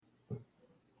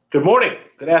Good morning,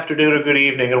 good afternoon, or good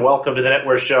evening, and welcome to the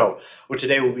Network Show, where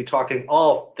today we'll be talking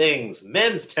all things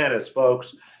men's tennis,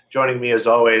 folks. Joining me, as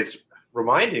always,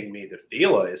 reminding me that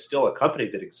Fila is still a company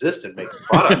that exists and makes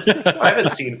product. I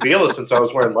haven't seen Fila since I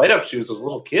was wearing light-up shoes as a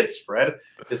little kid, Fred.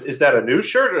 Is that a new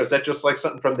shirt, or is that just like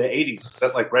something from the 80s? Is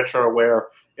that like retro wear,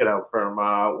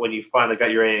 from when you finally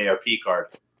got your AARP card?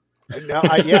 No,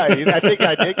 I think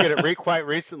I did get it quite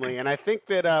recently, and I think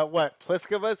that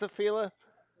Pliskova is a Fila.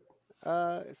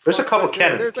 There's a couple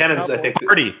Kennons, I think.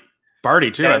 Barty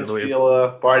too, Kennon's I believe.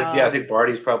 Fila. I think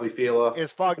Barty's probably Fila.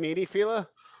 Is Fognini Fila?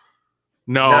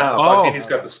 No. Fognini's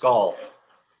got the skull.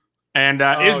 And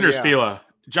Isner's Fila.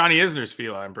 Johnny Isner's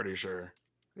Fila, I'm pretty sure.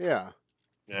 Yeah.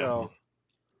 So,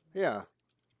 yeah.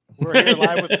 We're here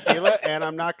live with Fila, and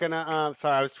I'm not going to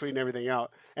sorry, I was tweeting everything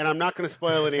out. And I'm not going to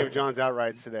spoil any of John's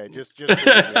outrights today. Just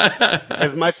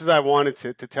as much as I wanted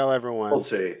to tell everyone. We'll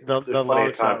see. The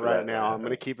long shot right now. I'm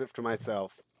going to keep it to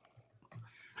myself.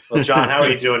 Well, John, how are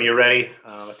you doing? You ready?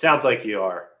 It sounds like you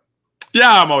are.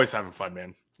 Yeah, I'm always having fun,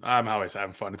 man. I'm always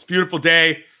having fun. It's a beautiful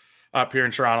day up here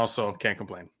in Toronto, so can't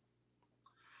complain.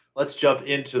 Let's jump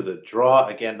into the draw.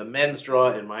 Again, the men's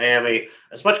draw in Miami.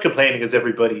 As much complaining as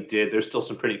everybody did, there's still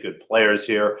some pretty good players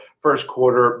here. First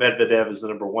quarter, Medvedev is the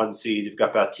number 1 seed. You've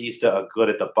got Bautista good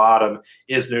at the bottom.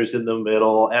 Isner's in the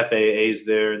middle. FAA's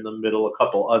there in the middle. A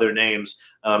couple other names.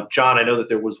 John, I know that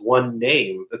there was one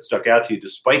name that stuck out to you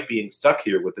despite being stuck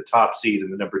here with the top seed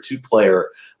and the number 2 player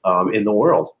in the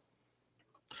world.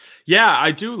 Yeah,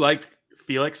 I do like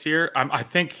Felix here. I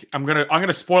think I'm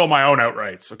gonna spoil my own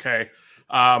outrights, okay?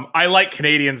 I like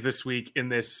Canadians this week in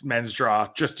this men's draw,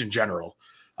 just in general.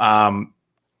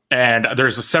 And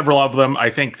there's several of them. I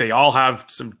think they all have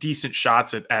some decent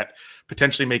shots at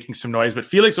potentially making some noise. But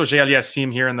Felix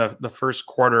Auger-Aliassime here in the first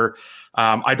quarter,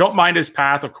 I don't mind his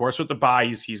path, of course, with the bye.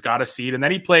 He's got a seed. And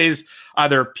then he plays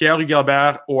either Pierre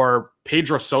Gilbert or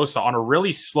Pedro Sosa on a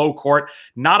really slow court.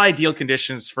 Not ideal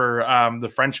conditions for the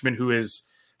Frenchman, who is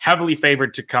heavily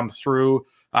favored to come through.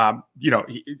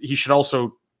 He should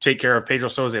also take care of Pedro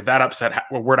Sosa if that upset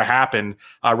were to happen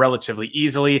relatively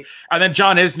easily. And then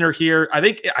John Isner here. I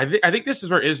think this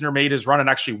is where Isner made his run and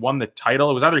actually won the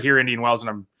title. It was either here in Indian Wells, and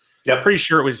I'm pretty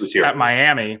sure it was at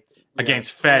Miami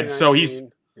against Fed. So he's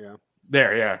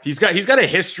there. Yeah, he's got a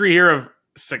history here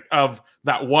of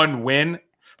that one win.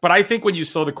 But I think when you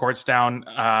slow the courts down,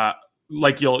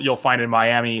 like you'll find in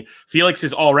Miami,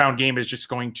 Felix's all-around game is just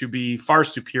going to be far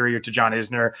superior to John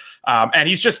Isner, and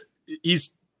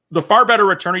he's the far better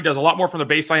return. He does a lot more from the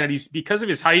baseline, and because of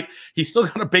his height, he's still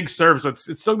got a big serve, so it's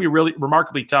still going to be really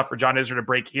remarkably tough for John Isner to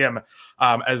break him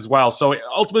as well. So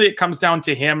ultimately, it comes down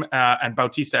to him and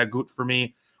Bautista Agut for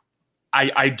me.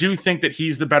 I do think that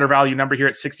he's the better value number here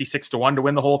at 66-1 to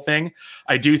win the whole thing.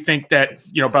 I do think that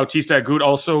Bautista Agut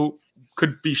also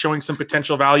could be showing some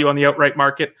potential value on the outright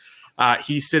market.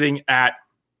 He's sitting at,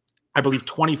 I believe,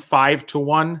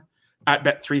 25-1 at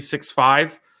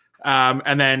Bet365.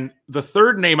 And then the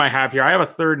third name I have here, I have a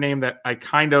third name that I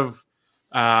kind of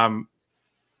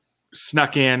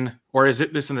snuck in, or is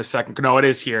it this in the second? No, it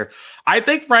is here. I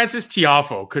think Francis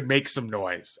Tiafoe could make some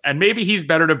noise, and maybe he's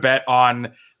better to bet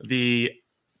on the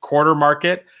quarter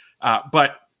market.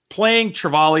 But playing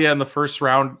Travaglia in the first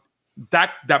round,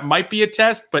 that might be a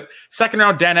test, but second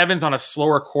round, Dan Evans on a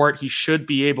slower court, he should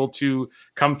be able to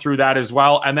come through that as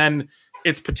well. And then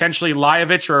it's potentially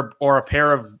Lajovic or a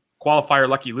pair of qualifier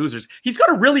lucky losers. He's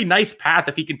got a really nice path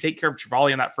if he can take care of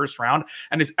Travaglia in that first round,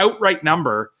 and his outright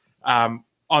number on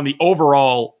the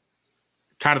overall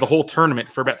kind of the whole tournament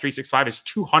for Bet365 is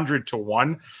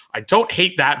 200-1. I don't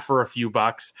hate that for a few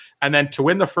bucks. And then to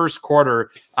win the first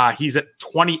quarter, he's at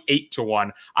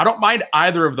 28-1. I don't mind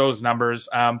either of those numbers.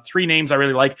 3 names I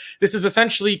really like. This is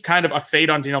essentially kind of a fade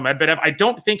on Daniil Medvedev. I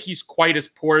don't think he's quite as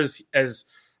poor as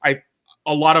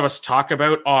a lot of us talk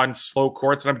about on slow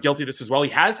courts, and I'm guilty of this as well.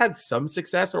 He has had some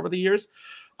success over the years,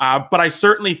 but I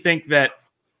certainly think that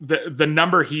the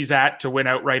number he's at to win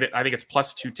outright, I think it's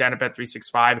plus 210 at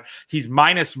Bet365. He's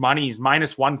minus money. He's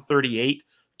minus 138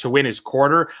 to win his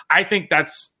quarter. I think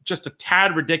that's just a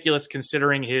tad ridiculous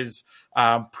considering his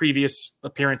previous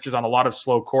appearances on a lot of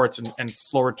slow courts and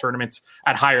slower tournaments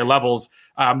at higher levels.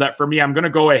 That for me, I'm going to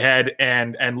go ahead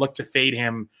and look to fade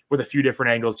him with a few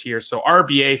different angles here. So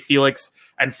RBA, Felix,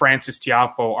 and Francis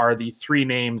Tiafoe are the 3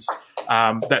 names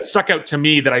that stuck out to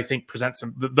me that I think present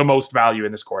the most value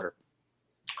in this quarter.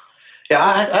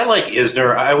 Yeah, I like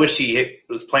Isner. I wish he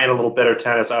was playing a little better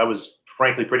tennis. I was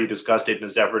frankly pretty disgusted in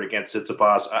his effort against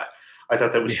Tsitsipas. I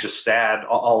thought that was just sad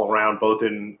all around, both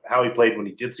in how he played when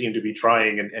he did seem to be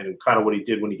trying and kind of what he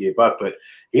did when he gave up. But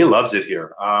he loves it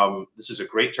here. This is a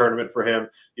great tournament for him.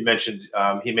 You mentioned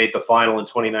he made the final in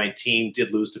 2019,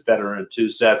 did lose to Federer in 2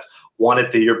 sets, won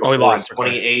it the year before in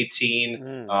 2018,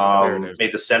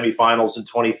 made the semifinals in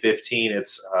 2015.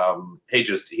 It's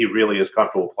he really is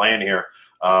comfortable playing here.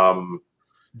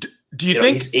 Do you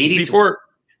think he's 80 before?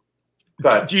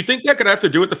 Do you think that could have to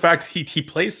do with the fact that he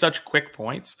plays such quick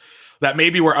points that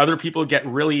maybe where other people get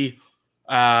really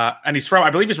and I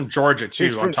believe he's from Georgia too.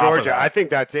 He's from Georgia. I think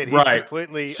that's it. He's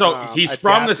completely he's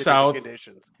from the South.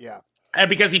 Yeah. And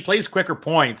because he plays quicker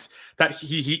points, that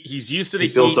he's used to the heat.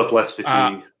 He builds up less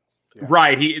fatigue.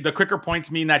 Right. The quicker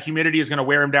points mean that humidity is going to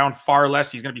wear him down far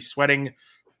less. He's going to be sweating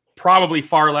probably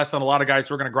far less than a lot of guys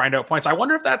who are going to grind out points. I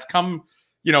wonder if that's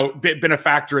been a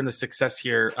factor in the success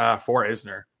here for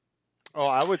Isner. Oh,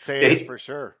 I would say it is for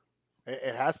sure.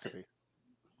 It has to be.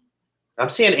 I'm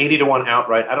seeing 80-1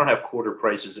 outright. I don't have quarter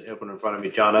prices open in front of me,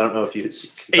 John. I don't know if you can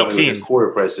tell me what his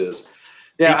quarter price is.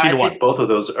 Yeah, I think both of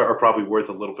those are probably worth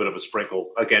a little bit of a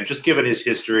sprinkle. Again, just given his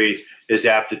history, his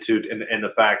aptitude, and the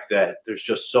fact that there's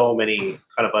just so many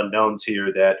kind of unknowns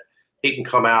here that he can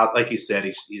come out. Like you said,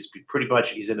 he's pretty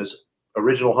much in his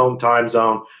original home time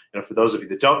zone. And for those of you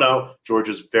that don't know,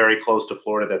 Georgia's very close to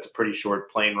Florida. That's a pretty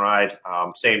short plane ride.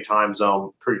 Same time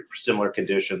zone, pretty similar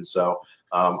conditions. So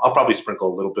I'll probably sprinkle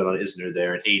a little bit on Isner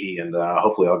there at 80, and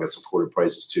hopefully I'll get some quarter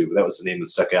prices too. But that was the name that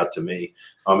stuck out to me.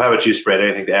 How about you, Spread?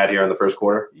 Anything to add here in the first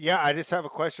quarter? Yeah, I just have a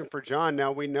question for John.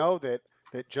 Now, we know that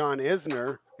John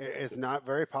Isner is not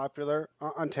very popular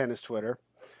on tennis Twitter.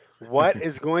 What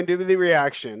is going to be the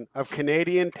reaction of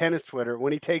Canadian tennis Twitter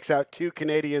when he takes out 2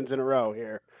 Canadians in a row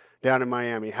here down in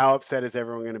Miami? How upset is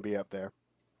everyone going to be up there?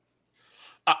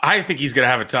 I think he's going to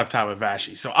have a tough time with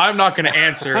Vashi. So I'm not going to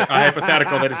answer a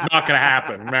hypothetical that is not going to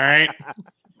happen. All right.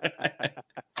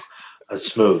 It's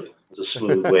a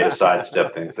smooth way to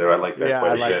sidestep things there. I like that. Yeah,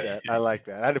 I like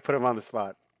that. I had to put him on the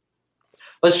spot.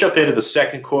 Let's jump into the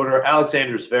second quarter.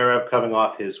 Alexander Zverev coming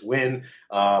off his win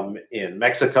in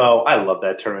Mexico. I love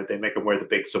that tournament. They make him wear the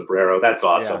big sombrero. That's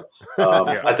awesome.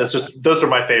 Yeah. Those are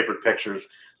my favorite pictures.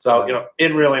 So,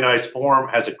 in really nice form,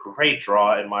 has a great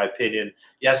draw, in my opinion.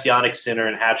 Yes, Jannik Sinner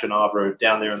and Khachanov are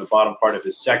down there in the bottom part of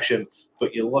his section,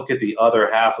 but you look at the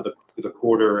other half of the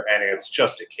quarter, and it's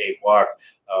just a cakewalk.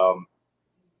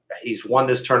 He's won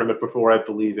this tournament before, I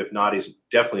believe. If not, he's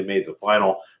definitely made the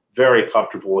final. Very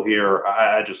comfortable here.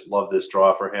 I just love this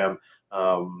draw for him.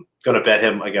 Going to bet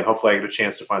him again. Hopefully, I get a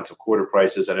chance to find some quarter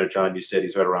prices. I know, John, you said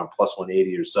he's right around plus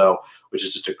 180 or so, which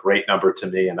is just a great number to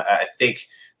me. And I think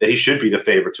that he should be the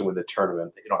favorite to win the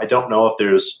tournament. I don't know if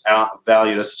there's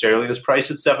value necessarily in his price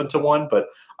at 7-1, but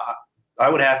I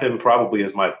would have him probably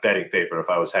as my betting favorite if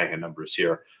I was hanging numbers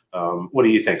here. What do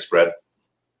you think, Spread?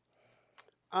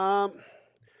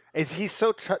 Is he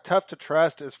so tough to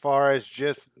trust as far as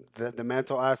just the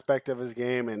mental aspect of his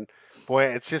game? And boy,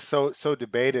 it's just so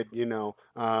debated,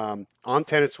 on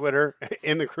tennis Twitter,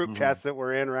 in the group chats that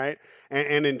we're in, right?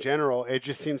 And in general, it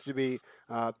just seems to be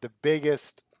the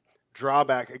biggest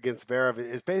drawback against Zverev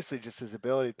is basically just his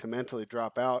ability to mentally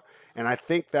drop out. And I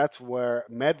think that's where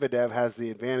Medvedev has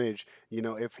the advantage,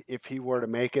 if he were to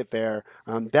make it there.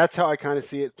 That's how I kind of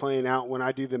see it playing out. When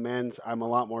I do the men's, I'm a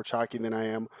lot more chalky than I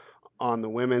am on the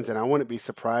women's, and I wouldn't be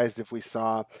surprised if we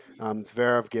saw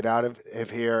Zverev get out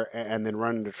of here and then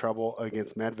run into trouble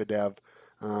against Medvedev.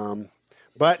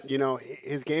 But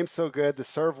his game's so good, the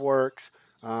serve works,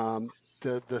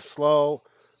 the slow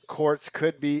courts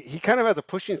could be. He kind of has a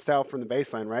pushing style from the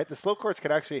baseline, right? The slow courts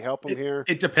could actually help him here.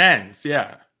 It depends,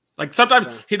 yeah. Like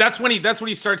sometimes that's when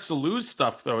he starts to lose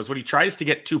stuff, though, is when he tries to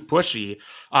get too pushy,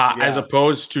 as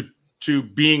opposed to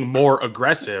being more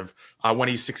aggressive when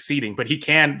he's succeeding. But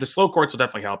the slow courts will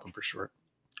definitely help him for sure.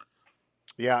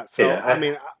 Yeah. So, I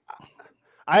mean,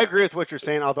 I agree with what you're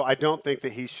saying, although I don't think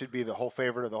that he should be the whole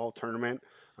favorite of the whole tournament.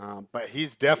 But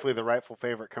he's definitely the rightful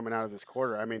favorite coming out of this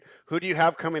quarter. I mean, who do you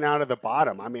have coming out of the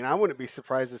bottom? I mean, I wouldn't be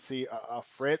surprised to see a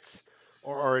Fritz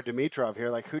or a Dimitrov here.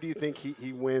 Like, who do you think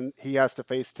he has to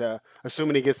face to,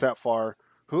 assuming he gets that far,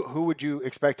 who would you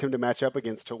expect him to match up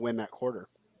against to win that quarter?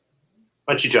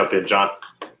 Why don't you jump in, John?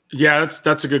 Yeah,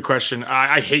 that's a good question.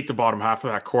 I hate the bottom half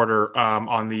of that quarter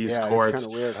on these courts. It's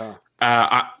kind of weird,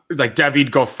 huh? Like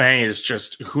David Goffin is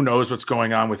just, who knows what's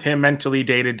going on with him mentally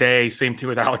day to day. Same thing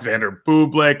with Alexander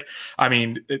Bublik. I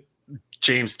mean,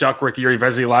 James Duckworth, Yuri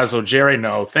Vesely, Laszlo Djere,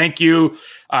 no, thank you.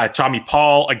 Tommy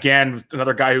Paul, again,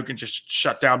 another guy who can just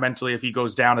shut down mentally if he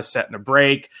goes down a set and a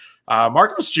break.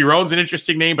 Marcos Giron's an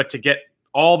interesting name, but to get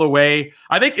all the way,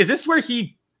 I think, is this where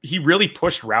he he really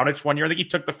pushed Raonic one year. I think he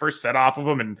took the first set off of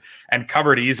him and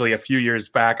covered easily a few years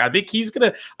back. I think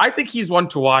he's one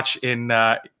to watch in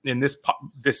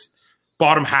this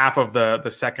bottom half of the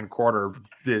second quarter,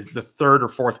 the third or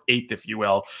fourth eighth, if you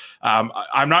will.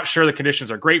 I'm not sure the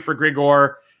conditions are great for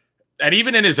Grigor, and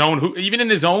even in his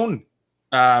own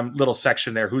little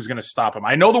section there, who's going to stop him?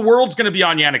 I know the world's going to be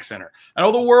on Jannik Sinner. I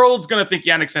know the world's going to think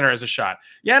Jannik Sinner has a shot.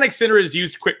 Jannik Sinner has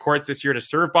used quick courts this year to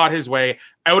serve bot his way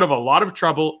out of a lot of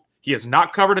trouble. He has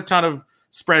not covered a ton of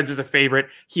spreads as a favorite.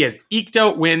 He has eked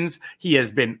out wins. He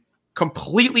has been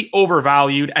completely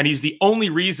overvalued, and he's the only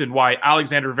reason why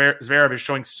Alexander Zverev is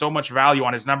showing so much value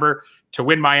on his number to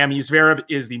win Miami. Zverev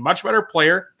is the much better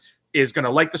player, is going to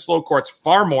like the slow courts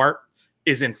far more,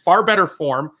 is in far better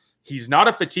form. He's not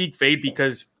a fatigue fade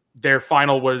because their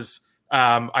final was,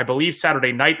 I believe,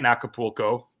 Saturday night in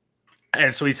Acapulco.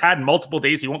 And so he's had multiple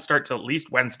days. He won't start till at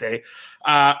least Wednesday.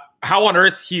 How on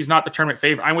earth he's not the tournament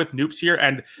favorite? I'm with Noops here.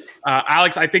 And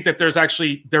Alex, I think that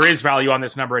there is value on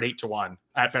this number at 8-1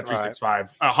 at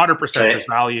Bet365. 100% there's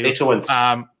value.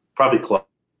 8-1's probably close.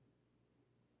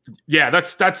 Yeah,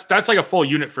 that's like a full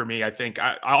unit for me. I think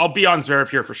I'll be on Zverev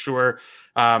here for sure.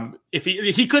 If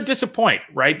he could disappoint,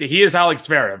 right? He is Alex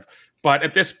Zverev, but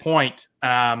at this point,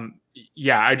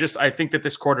 I think that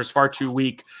this quarter is far too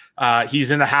weak.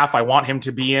 He's in the half I want him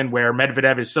to be in, where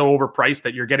Medvedev is so overpriced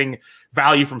that you're getting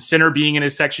value from Sinner being in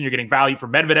his section, you're getting value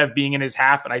from Medvedev being in his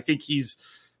half, and I think he's,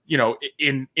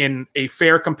 in a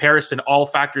fair comparison, all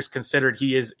factors considered,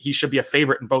 he should be a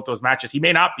favorite in both those matches. He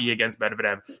may not be against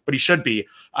Medvedev, but he should be.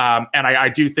 And I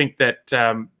do think that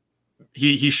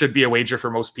he should be a wager for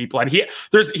most people. And he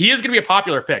is going to be a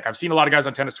popular pick. I've seen a lot of guys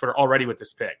on tennis Twitter already with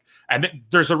this pick. And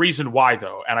there's a reason why,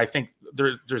 though. And I think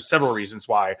there's several reasons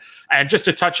why. And just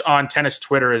to touch on tennis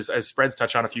Twitter, as Spreads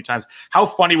touched on a few times, how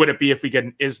funny would it be if we get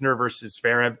an Isner versus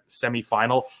Zverev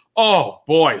semifinal? Oh,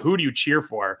 boy, who do you cheer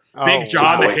for? Big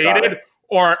John the hated,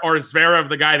 or Zverev,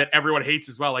 the guy that everyone hates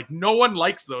as well? Like, no one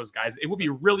likes those guys. It would be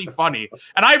really funny.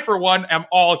 And I, for one, am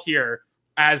all here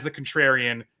as the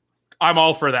contrarian. I'm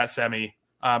all for that semi,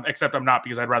 except I'm not,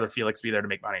 because I'd rather Felix be there to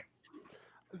make money.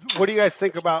 What do you guys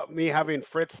think about me having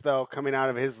Fritz, though, coming out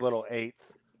of his little eighth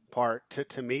part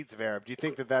to meet Zverev? Do you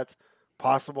think that that's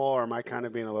possible, or am I kind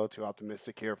of being a little too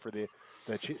optimistic here for the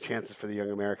chances for the young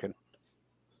American?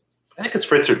 I think it's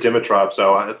Fritz or Dimitrov,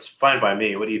 so it's fine by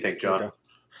me. What do you think, John? Okay.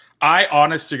 I,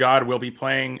 honest to God, will be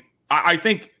playing. I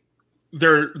think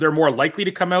they're more likely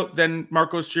to come out than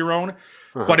Marcos Giron.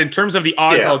 Uh-huh. But in terms of the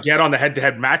odds I'll get on the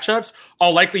head-to-head matchups,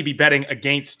 I'll likely be betting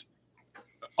Marcos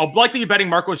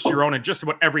Giron in just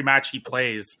about every match he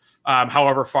plays,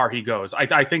 however far he goes.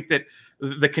 I think that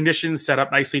the conditions set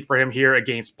up nicely for him here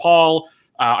against Paul.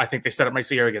 I think they set up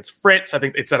nicely here against Fritz. I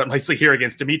think they set up nicely here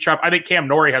against Dimitrov. I think Cam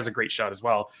Norrie has a great shot as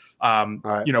well,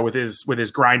 right. With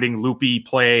his grinding, loopy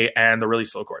play and the really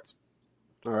slow courts.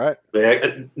 All right.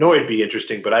 Yeah, Norrie'd be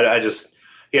interesting, but I just...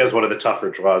 He has one of the tougher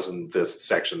draws in this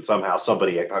section. Somehow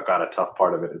somebody got a tough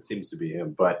part of it. It seems to be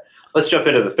him. But let's jump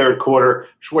into the third quarter.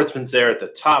 Schwartzman's there at the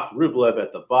top, Rublev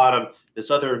at the bottom. This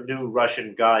other new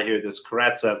Russian guy here, this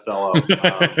Karatsev fellow,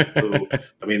 who,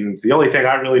 I mean, the only thing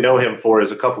I really know him for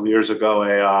is a couple of years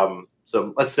ago,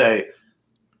 so let's say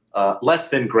less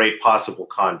than great possible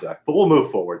conduct. But we'll move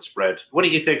forward, Spread. What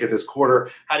do you think of this quarter?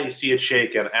 How do you see it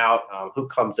shaking out? Who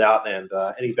comes out? And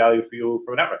any value for you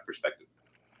from an outright perspective?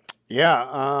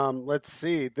 Yeah, let's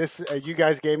see. This you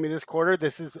guys gave me this quarter.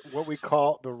 This is what we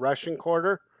call the Russian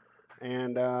quarter.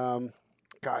 And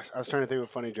gosh, I was trying to think of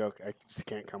a funny joke. I just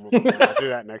can't come up with one. I'll do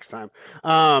that next time.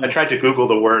 I tried to Google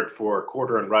the word for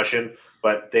quarter in Russian,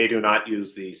 but they do not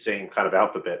use the same kind of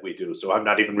alphabet we do. So I'm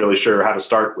not even really sure how to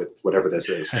start with whatever this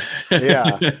is.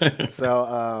 Yeah.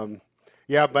 So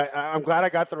yeah, but I'm glad I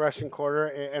got the Russian quarter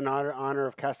in honor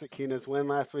of Kasatkina's win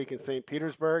last week in St.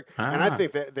 Petersburg. And I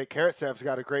think that Karatsev's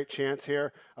got a great chance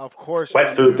here. Of course.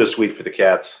 Wet food this week for the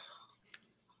cats.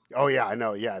 Oh, yeah, I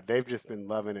know. Yeah, they've just been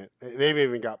loving it. They've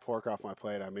even got pork off my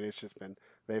plate. I mean, it's just been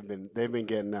they've been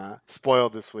getting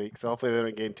spoiled this week. So hopefully they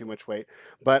don't gain too much weight.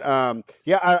 But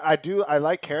yeah, I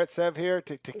like Karatsev here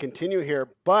to continue here.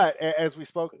 But as we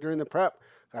spoke during the prep,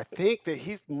 I think that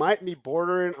he might be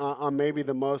bordering on maybe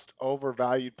the most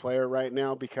overvalued player right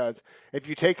now, because if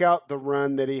you take out the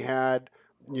run that he had,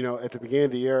 at the beginning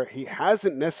of the year, he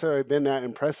hasn't necessarily been that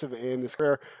impressive in his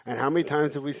career. And how many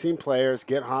times have we seen players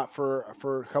get hot for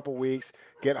a couple weeks,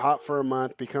 get hot for a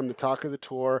month, become the talk of the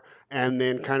tour, and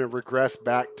then kind of regress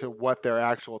back to what their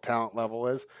actual talent level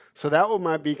is? So that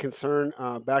might be concern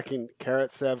backing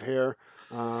Karatsev here.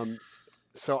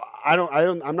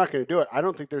 I'm not going to do it. I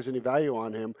don't think there's any value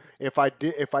on him. If I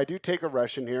do take a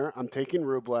Russian here, I'm taking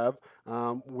Rublev.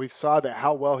 We saw that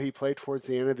how well he played towards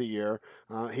the end of the year.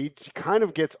 He kind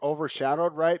of gets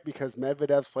overshadowed, right, because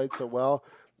Medvedev's played so well,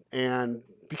 and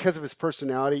because of his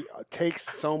personality, takes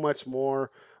so much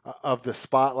more of the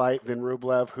spotlight than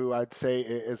Rublev, who I'd say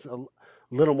is a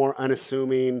little more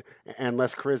unassuming and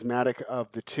less charismatic of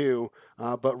the two.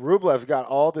 But Rublev's got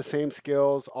all the same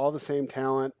skills, all the same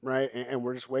talent, right? And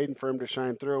we're just waiting for him to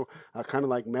shine through, kind of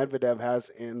like Medvedev has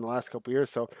in the last couple of years.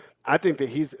 So I think that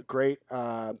he's great.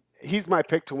 He's my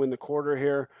pick to win the quarter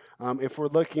here. If we're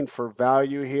looking for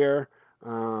value here,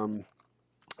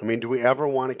 I mean, do we ever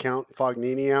want to count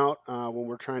Fognini out when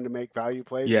we're trying to make value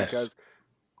plays? Yes. Because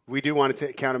we do want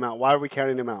to count him out. Why are we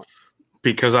counting him out?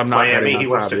 Because I'm not Miami. He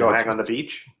wants Fabio. to go hang on the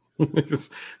beach.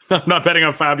 I'm not betting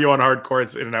on Fabio on hard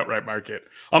courts in an outright market,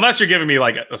 unless you're giving me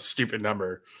like a stupid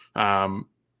number. No,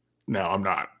 I'm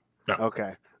not. No.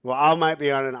 Okay. Well, I might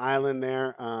be on an island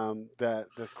there.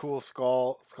 The cool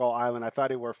skull island. I thought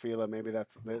he wore Fila. Maybe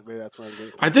that's what I'm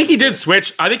doing. I think he did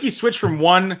switch. I think he switched from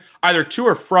either to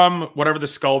or from whatever the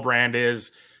skull brand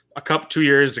is 2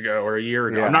 years ago or a year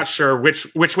ago. Yeah. I'm not sure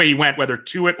which way he went, whether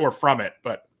to it or from it,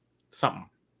 but something.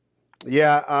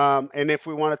 Yeah, and if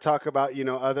we want to talk about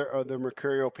other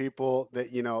mercurial people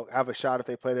that have a shot if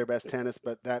they play their best tennis,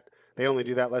 but that they only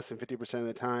do that less than 50% of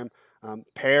the time.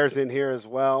 Pairs in here as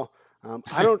well.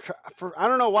 I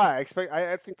don't know why.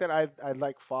 I think that I'd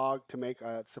like Fog to make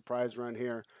a surprise run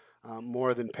here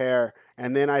more than Pair,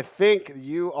 and then I think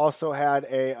you also had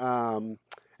an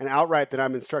outright that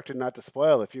I'm instructed not to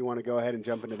spoil. If you want to go ahead and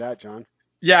jump into that, John.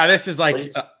 Yeah, this is like.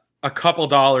 Please. A couple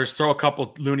dollars, throw a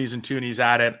couple loonies and toonies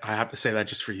at it. I have to say that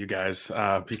just for you guys,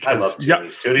 because I love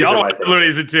toonies. Toonies are my favorite.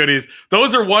 loonies and toonies.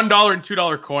 Those are $1 and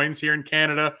 $2 coins here in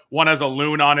Canada. One has a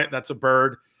loon on it, that's a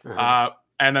bird,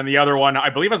 and then the other one,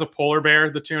 I believe, has a polar bear.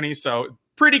 The toonie, so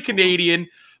pretty Canadian.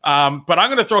 But I'm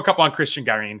going to throw a couple on Christian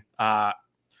Garin.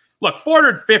 Look,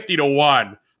 450 to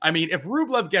 1. I mean, if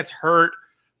Rublev gets hurt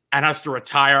and has to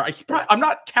retire, I'm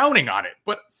not counting on it.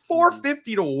 But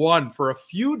 450 to 1 for a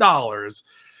few dollars.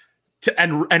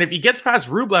 And if he gets past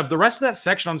Rublev, the rest of that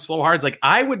section on slow hards, like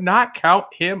I would not count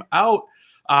him out.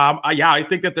 I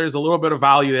think that there's a little bit of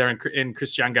value there in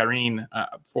Christian Garin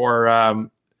for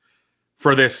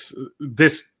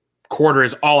this quarter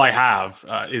is all I have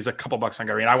is a couple bucks on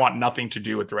Garin. I want nothing to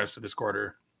do with the rest of this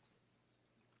quarter.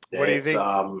 What do you think,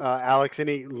 Alex?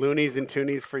 Any loonies and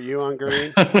toonies for you on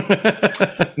Garin?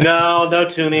 No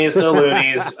toonies, no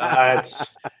loonies.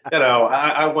 It's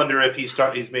I wonder if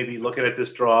he's maybe looking at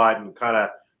this draw and kind of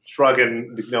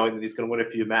shrugging, knowing that he's going to win a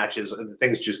few matches, and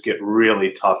things just get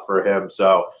really tough for him.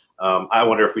 So I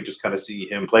wonder if we just kind of see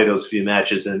him play those few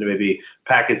matches and maybe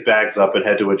pack his bags up and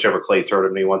head to whichever clay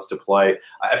tournament he wants to play.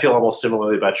 I feel almost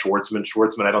similarly about Schwartzman.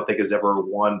 Schwartzman, I don't think has ever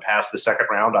won past the second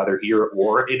round, either here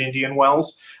or in Indian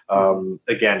Wells.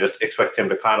 Again, just expect him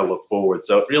to kind of look forward.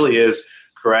 So it really is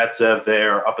Karatsev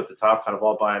there up at the top, kind of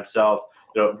all by himself.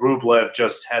 Rublev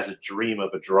just has a dream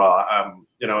of a draw.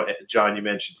 John, you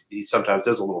mentioned he sometimes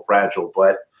is a little fragile,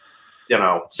 but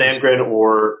Sandgren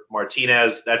or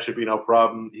Martinez, that should be no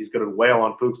problem. He's going to wail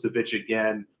on Fucsovic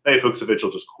again. Maybe Fucsovic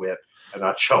will just quit and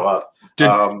not show up.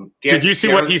 Did you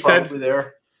see what he said?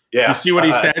 There? Yeah. You see what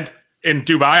he said in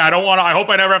Dubai? I hope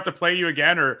I never have to play you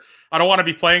again, or I don't want to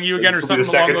be playing you again, or something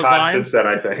along those lines. This will be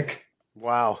the second time since then, I think.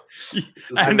 Wow.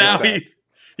 And now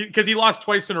because he lost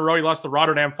twice in a row. He lost the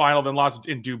Rotterdam final, then lost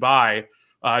in Dubai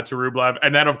to Rublev.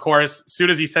 And then, of course, as soon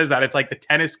as he says that, it's like the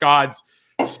tennis gods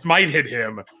smited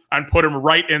him and put him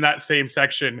right in that same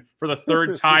section for the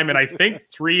third time. And I think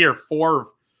three or four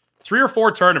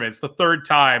tournaments, the third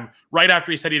time, right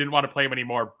after he said he didn't want to play him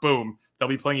anymore. Boom. They'll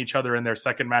be playing each other in their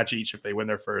second match each if they win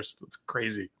their first. It's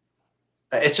crazy.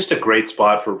 It's just a great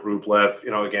spot for Rublev.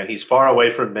 Again, he's far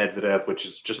away from Medvedev, which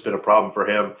has just been a problem for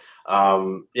him.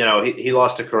 He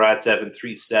lost to Karatsev in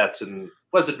 3 sets and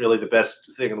wasn't really the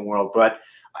best thing in the world. But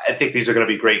I think these are going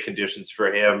to be great conditions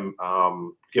for him,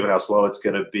 given how slow it's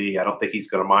going to be. I don't think he's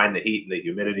going to mind the heat and the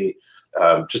humidity.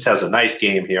 Just has a nice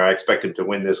game here. I expect him to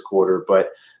win this quarter,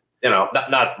 but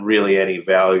not really any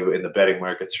value in the betting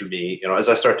markets for me. As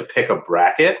I start to pick a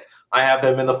bracket, I have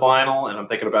him in the final, and I'm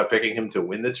thinking about picking him to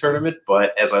win the tournament.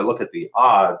 But as I look at the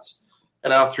odds,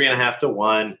 3.5 to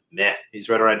 1, he's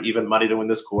right around even money to win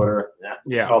this quarter.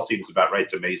 Yeah, it all seems about right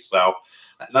to me. So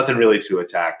nothing really to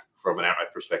attack from an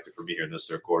outright perspective for me here in this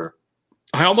third quarter.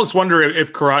 I almost wonder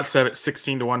if Karatsev at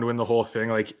 16 to 1 to win the whole thing.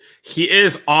 Like, he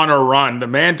is on a run. The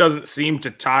man doesn't seem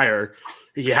to tire.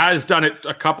 He has done it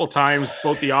a couple times,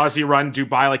 both the Aussie run,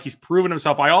 Dubai. Like, he's proven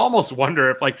himself. I almost wonder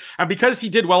if, like, and because he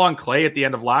did well on clay at the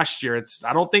end of last year,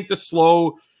 I don't think the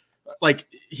slow, like,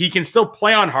 he can still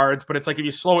play on hards, but it's like if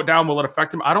you slow it down, will it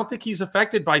affect him? I don't think he's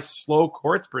affected by slow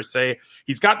courts per se.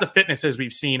 He's got the fitness as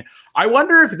we've seen. I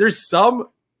wonder if there's some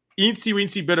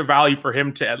eensy-weensy bit of value for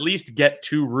him to at least get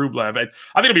to Rublev. I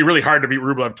think it'd be really hard to beat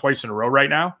Rublev twice in a row right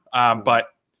now, but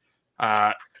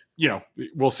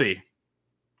we'll see.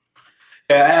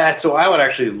 Yeah, so I would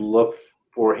actually look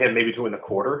for him maybe to win the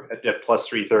quarter at plus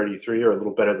 333 or a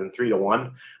little better than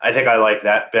 3-1. I think I like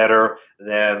that better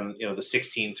than the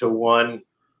 16-1.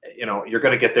 You're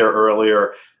going to get there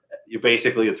earlier. You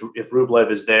basically, if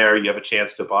Rublev is there, you have a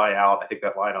chance to buy out. I think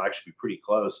that line will actually be pretty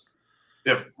close.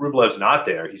 If Rublev's not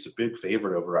there, he's a big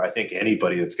favorite over, I think,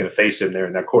 anybody that's going to face him there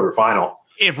in that quarterfinal.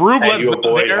 If Rublev's not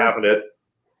there, having it.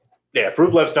 Yeah, if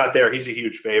Rublev's not there, he's a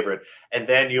huge favorite. And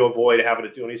then you avoid having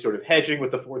to do any sort of hedging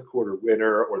with the fourth quarter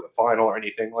winner or the final or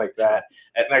anything like that.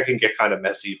 And that can get kind of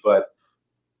messy. But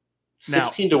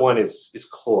 16-1 is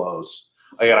close.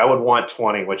 Again, I would want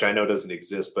 20, which I know doesn't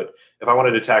exist. But if I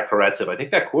wanted to attack Karatsev, I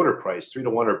think that quarter price,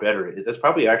 3-1 or better, there's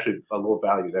probably actually a little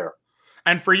value there.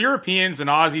 And for Europeans and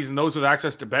Aussies and those with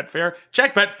access to Betfair,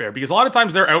 check Betfair, because a lot of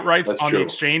times their outrights on the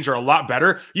exchange are a lot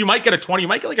better. You might get a 20, you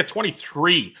might get like a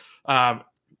 23.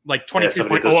 Like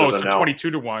 23.0 to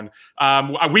 22-1.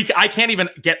 I can't even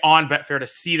get on Betfair to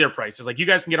see their prices. Like, you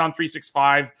guys can get on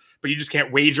 365, but you just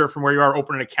can't wager from where you are,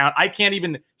 open an account. I can't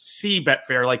even see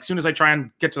Betfair. Like, as soon as I try and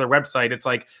get to their website, it's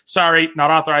like, sorry, not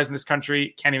authorized in this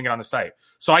country. Can't even get on the site.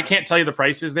 So I can't tell you the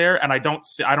prices there, and I don't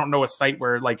know a site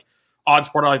where, like,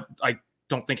 OddsPortal I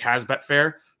don't think has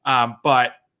Betfair.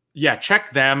 But yeah,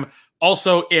 check them.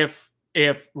 Also, if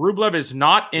Rublev is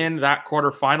not in that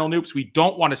quarterfinal, Noops, we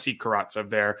don't want to see Karatsev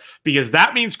there, because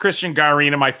that means Christian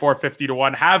Garin and my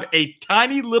 450-1 have a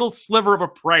tiny little sliver of a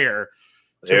prayer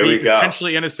to be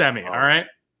potentially in a semi. All right.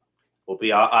 We'll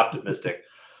be optimistic.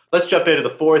 Let's jump into the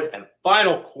fourth and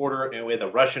final quarter, and we have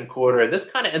the Russian quarter, and this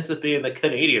kind of ends up being the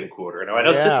Canadian quarter. Now, I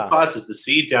know Tsitsipas is the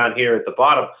seed down here at the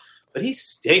bottom, but he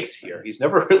stinks here. He's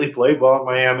never really played well in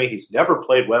Miami. He's never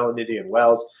played well in Indian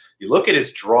Wells. You look at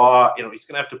his draw, he's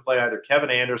going to have to play either Kevin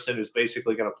Anderson, who's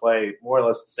basically going to play more or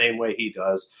less the same way he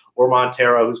does, or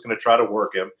Montero, who's going to try to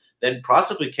work him. Then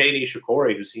possibly Kei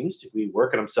Nishikori, who seems to be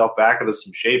working himself back into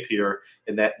some shape here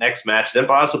in that next match. Then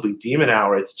possibly De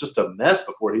Minaur. It's just a mess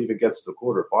before he even gets to the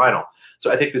quarterfinal.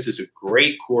 So I think this is a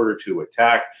great quarter to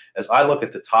attack. As I look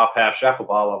at the top half,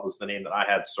 Shapovalov was the name that I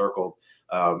had circled.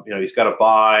 He's got a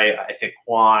bye. I think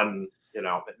Kwon,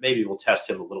 maybe we'll test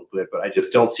him a little bit, but I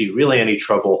just don't see really any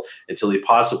trouble until he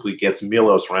possibly gets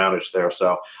Milos Raonic there.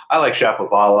 So I like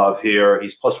Shapovalov here.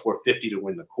 He's plus 450 to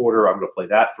win the quarter. I'm going to play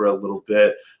that for a little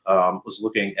bit. Was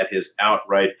looking at his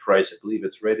outright price. I believe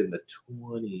it's right in the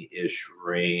 20-ish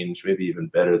range, maybe even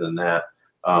better than that.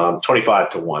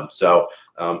 25-1. So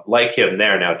like him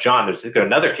there. Now, John, there's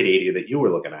another Canadian that you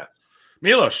were looking at.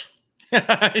 Milos.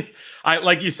 I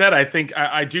like you said,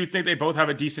 I do think they both have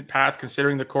a decent path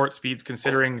considering the court speeds,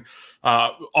 considering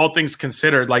all things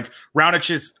considered. Like I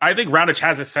think Raonic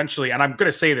has essentially, and I'm going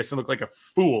to say this and look like a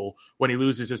fool when he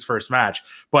loses his first match,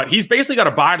 but he's basically got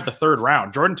a bye to the third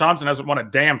round. Jordan Thompson hasn't won a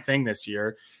damn thing this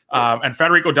year. And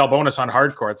Federico Del Bonis on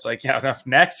hard courts. Like, yeah,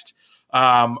 next.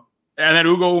 And then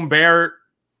Ugo Humbert,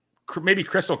 maybe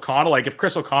Chris O'Connell. Like, if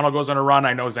Chris O'Connell goes on a run,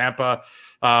 I know Zampa,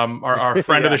 our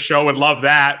friend of the show, would love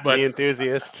that. But the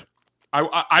enthusiast.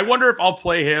 I wonder if I'll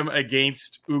play him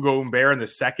against Ugo Humbert in the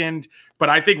second. But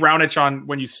I think Raonic,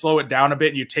 when you slow it down a bit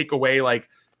and you take away, like,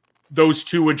 those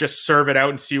two would just serve it out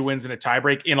and see who wins in a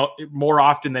tiebreak more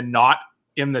often than not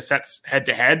in the sets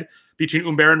head-to-head between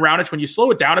Humbert and Raonic. When you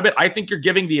slow it down a bit, I think you're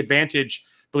giving the advantage,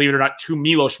 believe it or not, to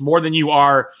Milos more than you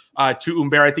are to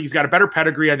Humbert. I think he's got a better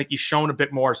pedigree. I think he's shown a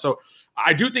bit more. So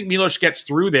I do think Milos gets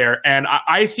through there, and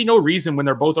I see no reason when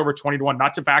they're both over 20-1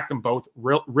 not to back them both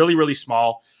really, really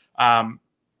small. And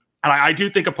I do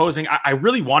think opposing, I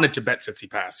really wanted to bet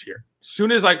Tsitsipas here. As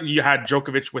soon as you had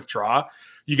Djokovic withdraw,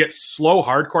 you get slow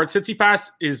hard court. Tsitsipas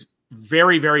is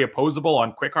very, very opposable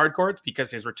on quick hard courts because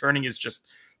his returning is just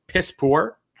piss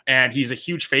poor, and he's a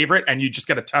huge favorite, and you just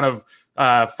get a ton of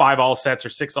 5 all sets or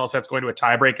 6 all sets going to a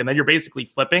tiebreak, and then you're basically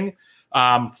flipping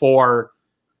for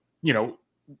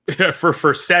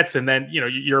sets, and then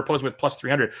you're opposing with plus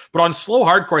 300. But on slow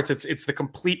hard courts, it's the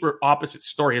complete opposite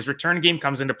story. His return game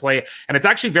comes into play, and it's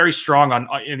actually very strong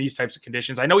in these types of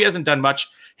conditions. I know he hasn't done much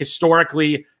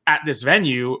historically at this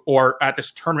venue, or at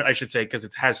this tournament, I should say, because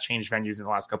it has changed venues in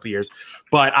the last couple of years.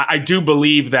 But I do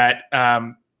believe that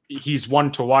he's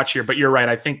one to watch here. But you're right.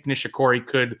 I think Nishikori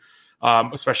could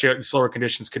especially in slower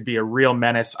conditions, could be a real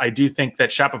menace. I do think that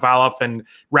Shapovalov and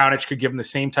Raonic could give him the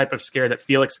same type of scare that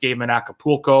Felix gave him in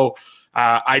Acapulco.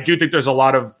 I do think there's a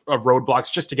lot of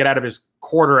roadblocks just to get out of his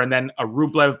quarter, and then a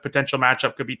Rublev potential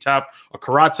matchup could be tough. A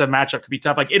Karatsev matchup could be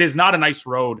tough. Like, it is not a nice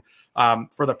road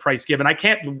for the price given.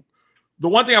 The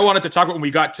one thing I wanted to talk about when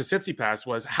we got to Tsitsipas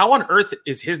was how on earth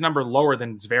is his number lower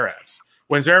than Zverev's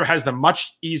when Zverev has the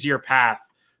much easier path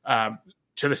to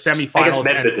the semifinals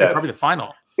and probably the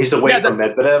final. He's away from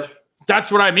Medvedev.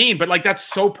 That's what I mean. But like, that's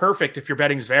so perfect if you're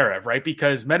betting Zverev, right?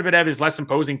 Because Medvedev is less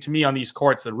imposing to me on these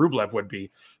courts than Rublev would be.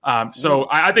 So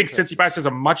I think Tsitsipas has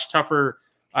a much tougher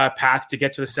path to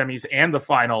get to the semis and the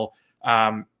final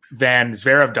than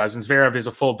Zverev does. And Zverev is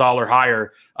a full dollar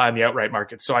higher in the outright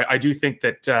market. So I do think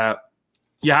that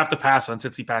you have to pass on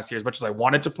Tsitsipas here as much as I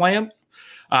wanted to play him.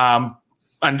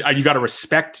 And you got to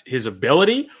respect his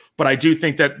ability, but I do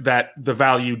think that the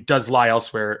value does lie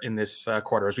elsewhere in this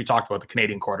quarter, as we talked about the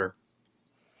Canadian quarter.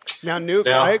 Now, Nuke,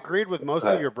 I agreed with most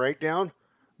of your breakdown,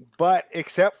 but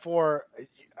except for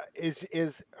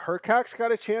is Hurkacz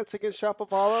got a chance against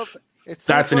Shapovalov?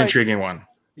 That's an intriguing one.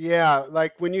 Yeah,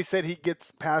 like when you said he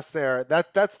gets past there,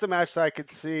 that's the match that I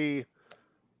could see.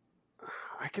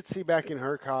 I could see back in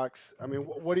Hurkacz. I mean,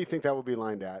 what do you think that would be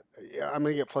lined at? I'm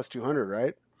going to get plus 200,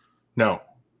 right? No.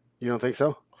 You don't think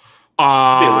so?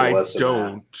 I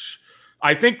don't.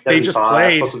 I think they just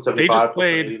played. They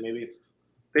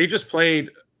just played.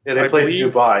 Yeah, they played in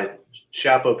Dubai.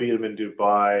 Shapo beat him in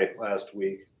Dubai last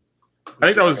week. I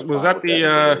think that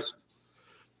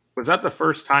was that the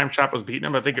first time Chapo's beaten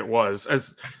him? I think it was.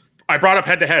 As I brought up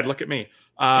head to head. Look at me.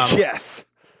 Yes.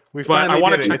 We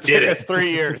did it. It's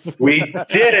 3 years. We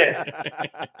did it.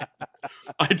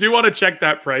 I do want to check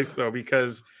that price though,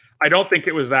 because I don't think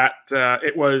it was that.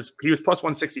 He was plus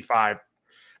 165.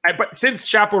 But since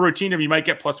Shapo routined him, you might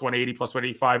get plus 180, plus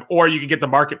 185, or you can get the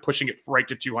market pushing it right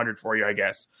to 200 for you, I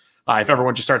guess, if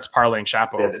everyone just starts parlaying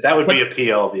Shapo. Yeah, that would be a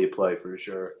PLV play for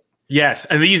sure. Yes,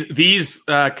 and these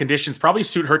conditions probably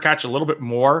suit Hurkacz a little bit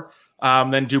more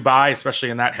than Dubai, especially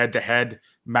in that head-to-head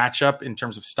matchup in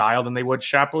terms of style than they would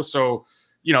Shapo. So,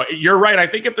 you're right. I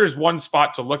think if there's one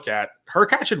spot to look at,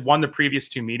 Hurkacz had won the previous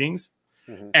two meetings.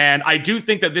 Mm-hmm. And I do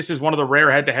think that this is one of the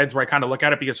rare head-to-heads where I kind of look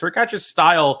at it because Hurkacz's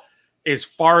style is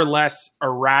far less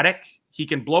erratic. He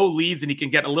can blow leads and he can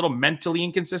get a little mentally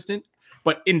inconsistent.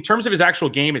 But in terms of his actual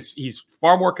game, he's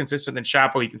far more consistent than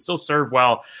Shapo. He can still serve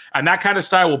well. And that kind of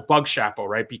style will bug Shapo,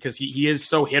 right? Because he is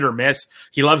so hit or miss.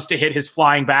 He loves to hit his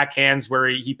flying backhands where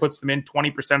he puts them in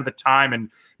 20% of the time. And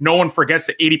no one forgets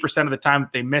that 80% of the time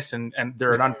that they miss and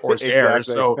they're an unforced error.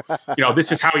 So,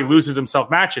 this is how he loses himself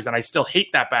matches. And I still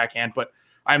hate that backhand. But,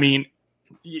 I mean,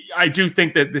 I do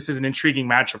think that this is an intriguing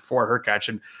matchup for Hurkacz.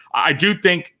 And I do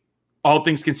think, all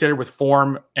things considered, with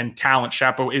form and talent,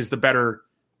 Shapo is the better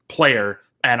player.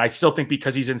 And I still think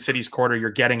because he's in City's quarter,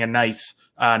 you're getting a nice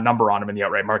number on him in the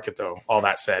outright market, though. All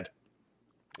that said.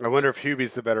 I wonder if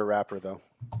Hubie's the better rapper, though.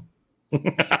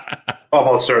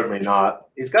 Almost certainly not.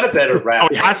 He's got a better rap. Oh,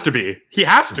 he has to be. He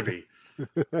has to be.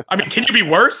 I mean, can you be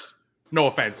worse? No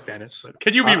offense, Dennis.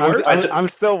 Can you be worse? I'm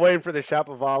still waiting for the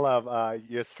Shapovalov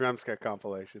Yastremska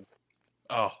compilation.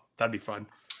 Oh, that'd be fun.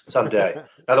 Someday.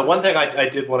 Now, the one thing I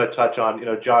did want to touch on,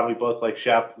 John, we both like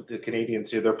Shap with the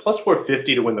Canadians here. They're plus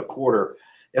 450 to win the quarter.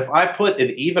 If I put an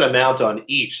even amount on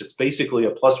each, it's basically a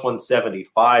plus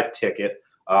 175 ticket,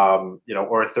 or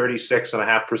a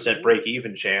 36.5% break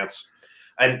even chance.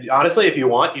 And honestly, if you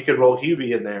want, you could roll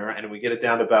Hubie in there and we get it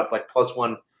down to about like plus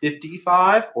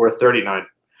 155 or a 39%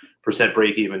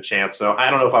 break even chance. So I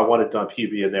don't know if I want to dump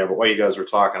Hubie in there, but while you guys were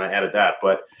talking, I added that.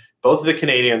 But both of the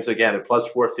Canadians, again, at plus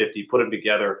 450, put them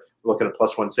together, looking at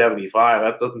plus 175.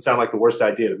 That doesn't sound like the worst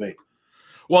idea to me.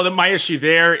 Well, my issue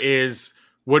there is,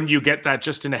 wouldn't you get that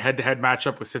just in a head-to-head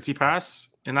matchup with Tsitsipas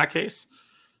in that case?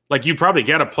 Like, you probably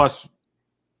get a plus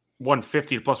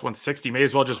 150 to plus 160. May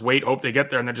as well just wait, hope they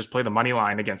get there, and then just play the money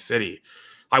line against City,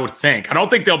 I would think. I don't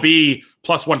think they'll be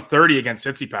plus 130 against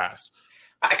Tsitsipas.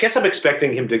 I guess I'm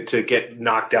expecting him to get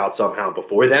knocked out somehow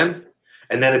before then.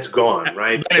 And then it's gone,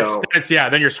 right?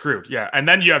 Then you're screwed. Yeah. And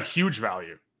then you have huge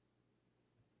value.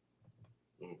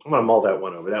 I'm going to mull that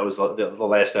one over. That was the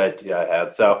last idea I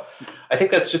had. So I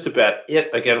think that's just about it.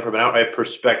 Again, from an outright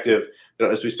perspective,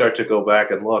 as we start to go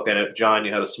back and look at it, John,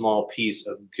 you had a small piece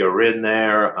of Garin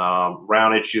there.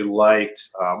 Raonic you liked.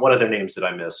 What other names did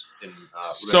I miss?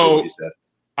 So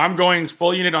I'm going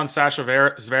full unit on Sasha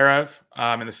Zverev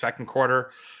in the second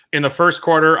quarter. In the first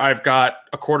quarter, I've got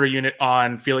a quarter unit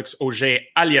on Felix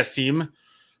Auger-Aliassime.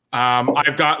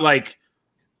 I've got like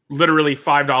literally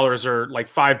 $5 or like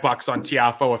 $5 on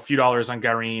Tiafoe, a few dollars on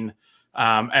Garin.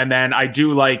 And then I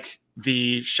do like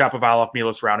the Shapovalov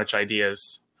Milos Raonic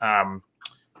ideas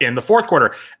in the fourth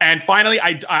quarter. And finally,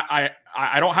 I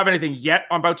don't have anything yet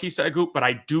on Bautista Agut, but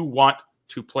I do want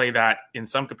to play that in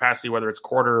some capacity, whether it's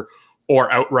quarter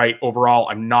or outright. Overall,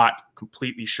 I'm not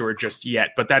completely sure just yet,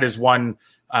 but that is one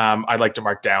I'd like to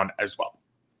mark down as well.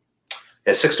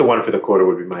 Yeah, 6-1 for the quarter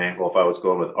would be my angle if I was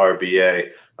going with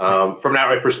RBA. From an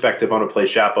outright perspective, I'm going to play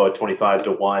Shapo at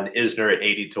 25-1, Isner at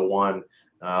 80-1.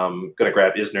 Going to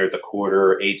grab Isner at the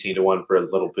quarter, 18-1 for a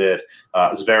little bit.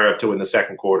 Zverev to win the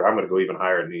second quarter. I'm going to go even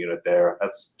higher in the unit there.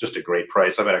 That's just a great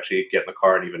price. I might actually get in the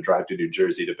car and even drive to New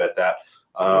Jersey to bet that.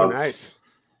 Nice.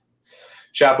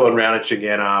 Shapo and Raonic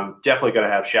again. I'm definitely going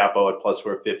to have Shapo at plus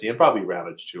 450 and probably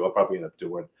Raonic too. I'll probably end up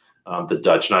doing the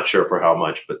Dutch. Not sure for how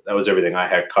much, but that was everything I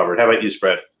had covered. How about you,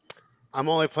 Spread? I'm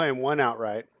only playing one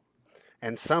outright,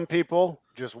 and some people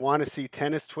just want to see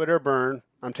tennis Twitter burn.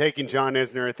 I'm taking John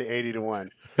Isner at the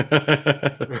 80-1.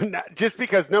 Just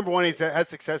because, number one, he's had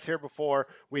success here before.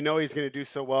 We know he's going to do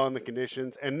so well in the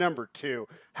conditions. And number two,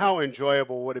 how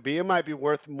enjoyable would it be? It might be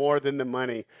worth more than the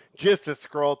money just to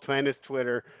scroll tennis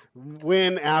Twitter,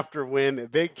 win after win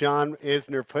that Big John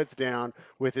Isner puts down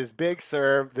with his big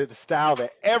serve, the style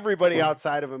that everybody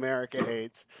outside of America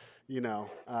hates. So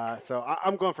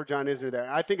I'm going for John Isner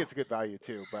there. I think it's a good value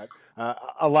too, but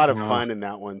a lot of fun in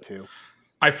that one too.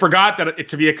 I forgot that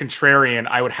to be a contrarian,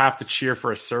 I would have to cheer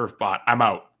for a serve bot. I'm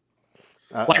out.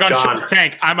 Like on Shark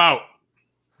Tank, I'm out.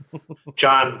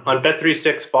 John, on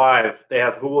Bet365, they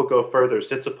have who will go further,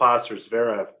 Tsitsipas or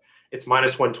Zverev. It's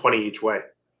minus 120 each way.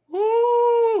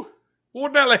 Ooh,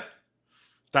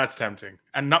 that's tempting.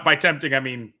 And not by tempting, I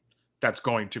mean that's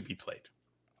going to be played.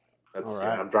 That's all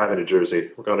right. I'm driving to Jersey.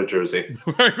 We're going to Jersey.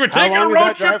 We're taking a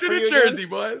road trip to New Jersey,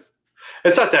 boys.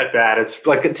 It's not that bad. It's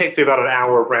like it takes me about an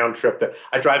hour round trip.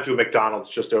 I drive to a McDonald's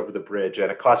just over the bridge,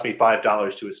 and it cost me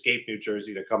 $5 to escape New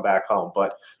Jersey to come back home.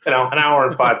 But an hour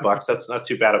and $5, that's not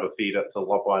too bad of a fee to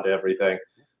lump onto everything.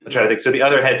 I'm trying to think. So the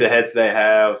other head-to-heads they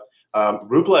have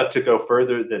Rublev to go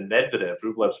further than Medvedev.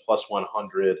 Rublev's plus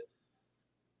 100.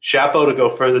 Shapo to go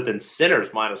further than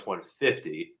Sinners, minus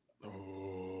 150.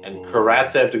 And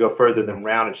Karatsev to go further than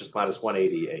Raonic is minus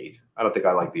 188. I don't think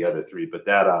I like the other three, but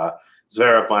that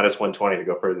Zverev minus 120 to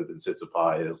go further than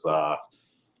Tsitsipas is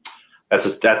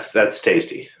that's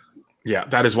tasty. Yeah,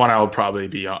 that is one I will probably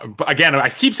be on. But again, I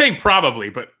keep saying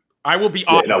probably, but I will be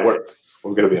on. Yeah, no, we're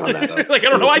going to be on that. Like I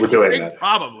don't know why I keep saying that.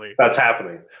 Probably. That's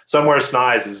happening. Somewhere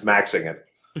Snies is maxing it.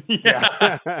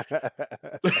 Yeah.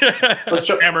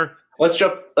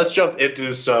 Let's jump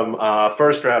into some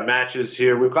first round matches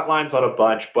here. We've got lines on a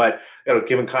bunch, but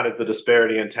given kind of the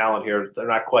disparity in talent here, they're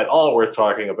not quite all worth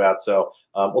talking about. So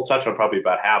we'll touch on probably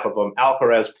about half of them.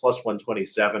 Alcaraz plus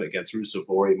 127 against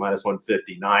Ruusuvuori minus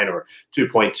 159 or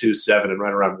 2.27 and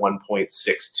right around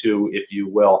 1.62, if you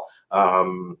will.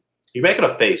 You're making a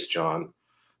face, John.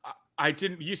 I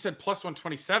didn't. You said plus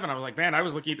 127. I was like, man, I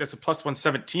was looking at this at plus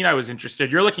 117. I was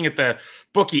interested. You're looking at the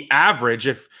bookie average.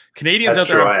 If Canadians That's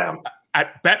out there true, I am.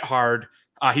 At BetHard,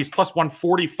 he's plus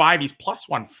 145. He's plus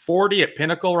 140 at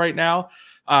Pinnacle right now.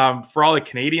 For all the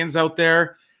Canadians out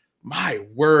there, my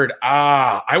word.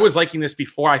 I was liking this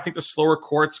before. I think the slower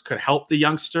courts could help the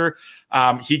youngster.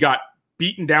 He got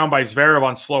beaten down by Zverev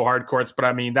on slow hard courts, but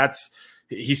I mean,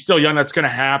 he's still young. That's going to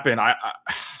happen.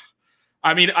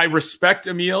 I mean, I respect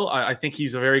Emil. I think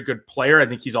he's a very good player. I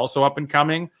think he's also up and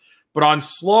coming. But on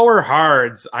slower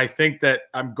hards, I think that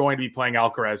I'm going to be playing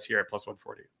Alcaraz here at plus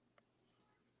 140.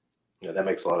 Yeah, that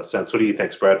makes a lot of sense. What do you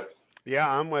think, Spread? Yeah,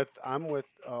 I'm with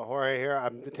Jorge here.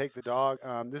 I'm going to take the dog.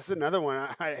 This is another one.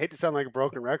 I hate to sound like a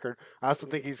broken record. I also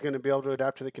think he's going to be able to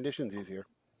adapt to the conditions easier.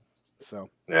 So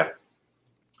yeah.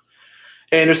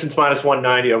 Anderson's minus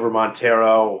 190 over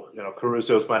Montero.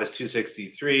 Caruso's minus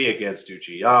 263 against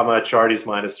Uchiyama. Chardy's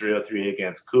minus 303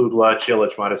 against Kudla.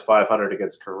 Cilic minus 500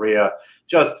 against Korea.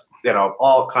 Just,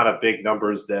 all kind of big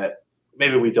numbers that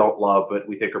maybe we don't love, but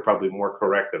we think are probably more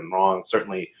correct than wrong.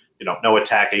 Certainly, no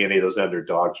attacking any of those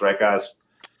underdogs, right, guys?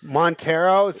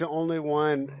 Montero is the only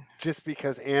one just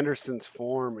because Anderson's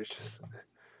form is just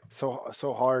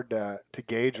so hard to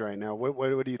gauge right now.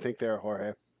 What do you think there,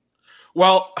 Jorge?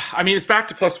 Well, I mean, it's back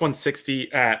to plus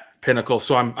 160 at Pinnacle,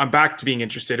 so I'm back to being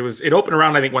interested. It opened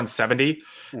around, I think, 170,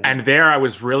 and there I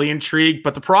was really intrigued.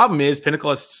 But the problem is Pinnacle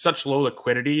has such low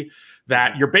liquidity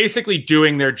that you're basically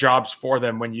doing their jobs for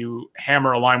them when you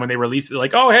hammer a line when they release it.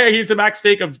 Like, oh, hey, here's the max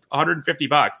stake of $150.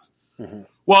 Mm-hmm.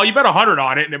 Well, you bet 100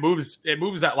 on it, and it moves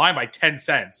that line by 10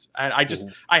 cents. And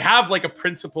I have like a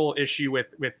principal issue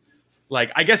with. Like,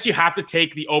 I guess you have to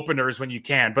take the openers when you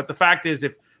can. But the fact is,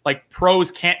 if like pros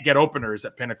can't get openers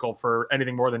at Pinnacle for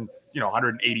anything more than,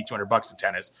 $180, $200 in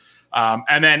tennis.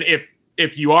 And then if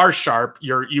if you are sharp,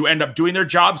 you end up doing their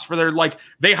jobs for their, like,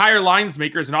 they hire lines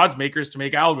makers and odds makers to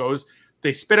make algos.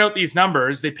 They spit out these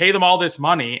numbers, they pay them all this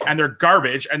money, and they're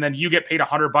garbage, and then you get paid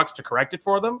 $100 to correct it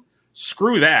for them.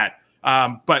 Screw that.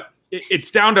 But it's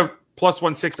down to plus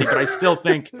 160, but I still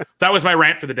think that was my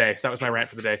rant for the day.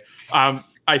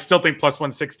 I still think plus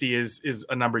 160 is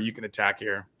a number you can attack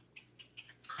here.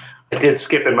 It's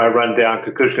skipping my rundown.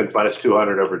 Kukushkin's minus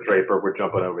 200 over Draper. We're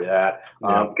jumping over that.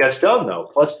 Gaston, though,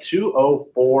 plus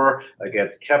 204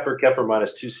 against Keffer. Keffer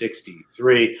minus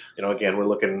 263. Again, we're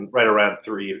looking right around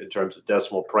 3 in terms of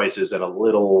decimal prices and a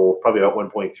little, probably about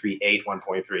 1.38,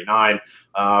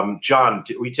 1.39. John,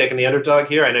 are we taking the underdog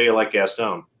here? I know you like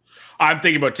Gaston. I'm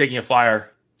thinking about taking a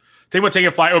flyer. It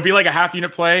would be like a half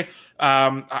unit play.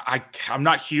 I'm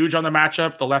not huge on the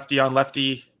matchup, the lefty on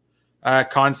lefty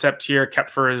concept here.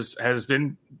 Kepfer has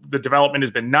been, the development has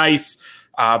been nice,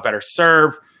 better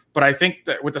serve, but I think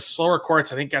that with the slower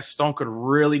courts, I think Gaston could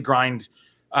really grind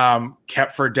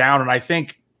Kepfer down, and I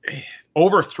think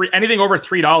anything over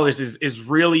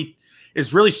 $3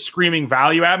 is really screaming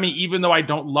value at me. Even though I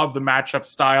don't love the matchup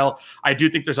style, I do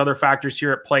think there's other factors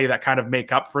here at play that kind of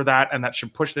make up for that, and that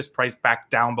should push this price back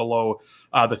down below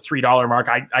the $3 mark.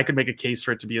 I could make a case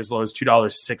for it to be as low as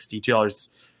 $2.60,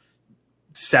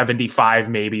 $2.75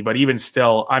 maybe, but even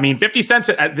still, I mean, 50 cents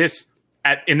in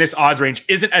this odds range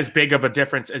isn't as big of a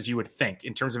difference as you would think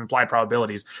in terms of implied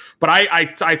probabilities. But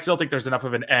I still think there's enough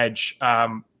of an edge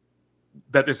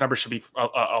that this number should be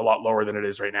a lot lower than it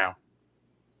is right now.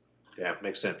 Yeah,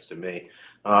 makes sense to me.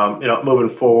 Moving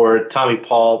forward, Tommy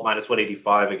Paul minus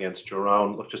 185 against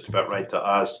Jerome looked just about right to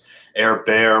us. Air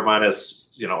Bear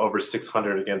minus over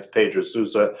 600 against Pedro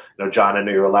Sousa. John, I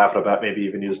know you were laughing about maybe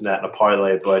even using that in a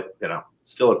parlay, but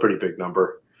still a pretty big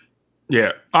number.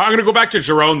 Yeah, I'm going to go back to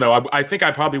Jerome though. I think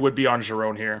I probably would be on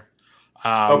Jerome here.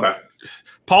 Okay.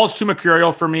 Paul's too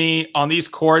mercurial for me on these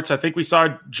courts. I think we saw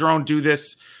Jerome do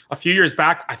this a few years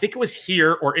back. I think it was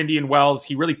here or Indian Wells.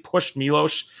 He really pushed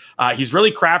Milos. He's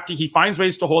really crafty. He finds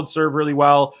ways to hold serve really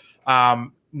well.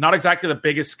 Not exactly the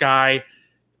biggest guy.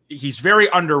 He's very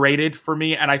underrated for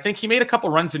me. And I think he made a couple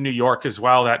runs in New York as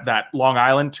well, that Long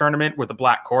Island tournament with the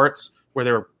black courts where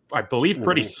they were, I believe,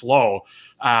 pretty slow.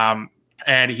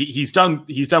 And he's done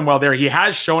well there. He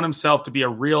has shown himself to be a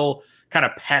real kind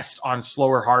of pest on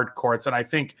slower hard courts. And I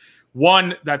think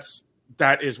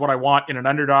that is what I want in an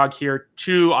underdog here.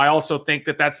 2, I also think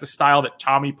that's the style that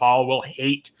Tommy Paul will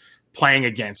hate playing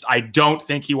against. I don't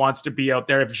think he wants to be out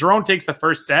there. If Jerome takes the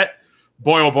first set,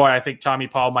 boy, oh boy, I think Tommy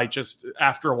Paul might just,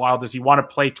 after a while, does he want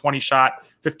to play 20-shot,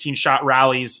 15-shot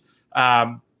rallies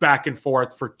back and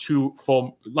forth for 2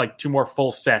 more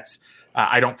full sets?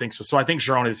 I don't think so. So I think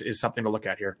Jerome is something to look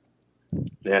at here.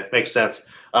 Yeah, makes sense.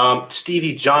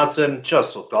 Stevie Johnson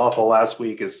just looked awful last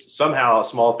week, is somehow a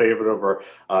small favorite over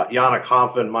Yannick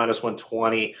Hanfmann, minus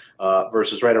 120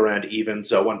 versus right around even,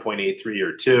 so 1.83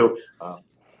 or 2.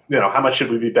 How much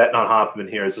should we be betting on Hanfmann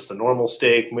here? Is this a normal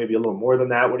stake? Maybe a little more than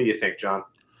that? What do you think, John?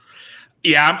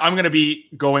 Yeah, I'm going to be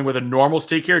going with a normal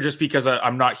stake here just because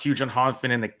I'm not huge on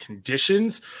Hanfmann in the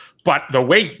conditions. But the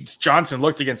way Johnson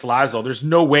looked against Laszlo, there's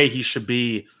no way he should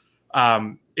be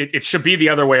it should be the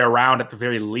other way around at the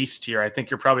very least here. I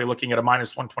think you're probably looking at a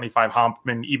minus 125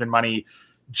 Hanfmann, even money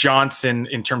Johnson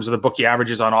in terms of the bookie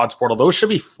averages on Odds Portal. Those should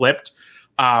be flipped.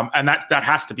 And that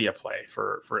has to be a play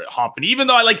for Hanfmann, even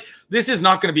though this is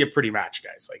not going to be a pretty match,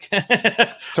 guys.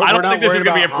 So I don't think this is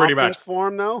going to be a pretty match.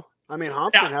 Form though. I mean,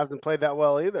 Hanfmann hasn't played that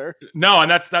well either. No,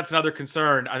 and that's another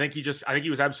concern. I think he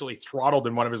was absolutely throttled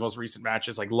in one of his most recent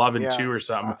matches, like Love and 2 or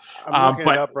something. I'm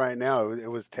looking it up right now. It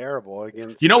was terrible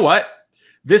against. You know what?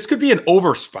 This could be an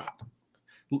over spot.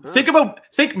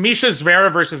 Think Misha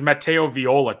Zverev versus Matteo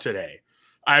Viola today.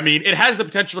 I mean, it has the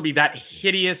potential to be that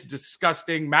hideous,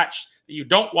 disgusting match that you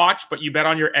don't watch, but you bet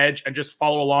on your edge and just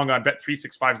follow along on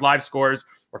Bet365's live scores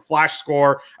or flash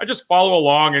score. I just follow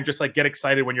along and just get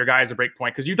excited when your guy has a break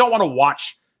point because you don't want to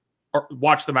watch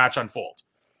the match unfold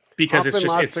because it's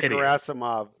hideous.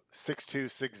 Gerasimov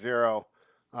 6-2,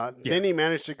 6-0. Then he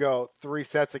managed to go 3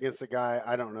 sets against the guy.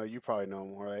 I don't know. You probably know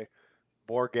him, right?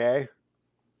 Borghe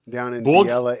down in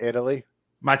Biella, Italy.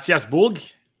 Matthias Borg.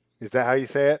 Is that how you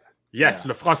say it? Yes,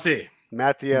 le français.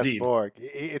 Matthias Borg.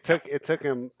 It took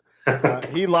him.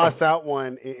 He lost that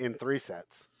one in 3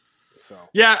 sets. So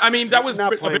yeah, I mean that was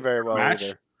not playing very well match,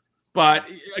 either. But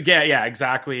again, yeah,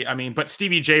 exactly. I mean, but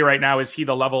Stevie J right now, is he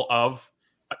the level of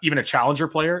even a challenger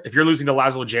player? If you're losing to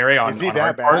Laszlo Djere on is he on that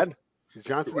hard bad? parts, Is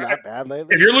Johnson that bad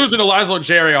lately? If you're losing to Laszlo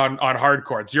Jerry on hard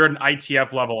courts, you're at an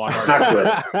ITF level on It's hard not courts.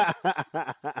 good.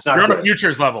 It's not You're on good. a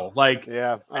futures level. Like,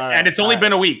 yeah. And it's only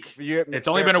been a week. It's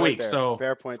only been a week. There. So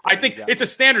fair point. I think it's a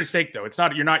standard stake, though. It's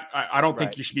not, you're not, I don't think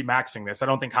Right. you should be maxing this. I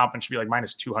don't think Hoffman should be like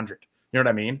minus 200. You know what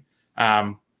I mean?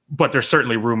 But there's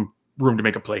certainly room to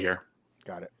make a play here.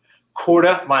 Got it.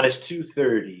 Korda minus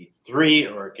 233,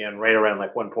 or again, right around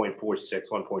like 1.46,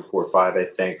 1.45, I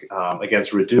think,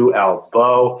 against Radu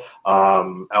Albo.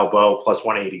 Albo plus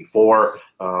 184.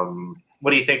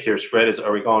 What do you think here, Spread?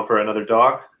 Are we going for another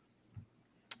dog?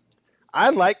 I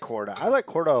like Korda. I like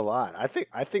Korda a lot. I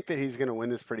think that he's going to win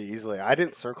this pretty easily. I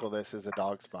didn't circle this as a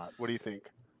dog spot. What do you think,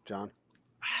 John?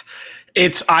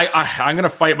 I'm going to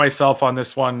fight myself on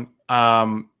this one.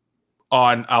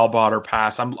 On Albot or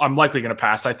pass. I'm likely going to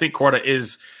pass. I think Korda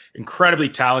is incredibly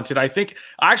talented. I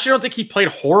actually don't think he played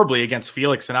horribly against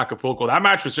Felix in Acapulco. That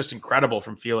match was just incredible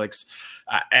from Felix,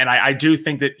 and I do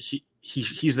think that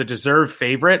he's the deserved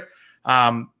favorite.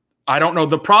 I don't know.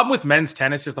 The problem with men's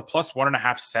tennis is the plus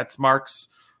 1.5 sets marks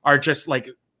are just like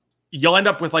you'll end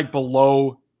up with like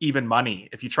below even money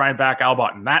if you try and back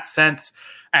Albot in that sense.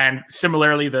 And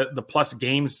similarly, the plus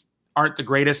games aren't the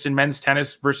greatest in men's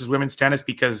tennis versus women's tennis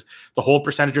because the hold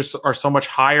percentages are so much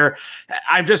higher.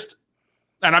 I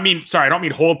don't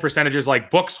mean hold percentages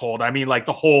like books hold. I mean like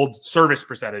the hold service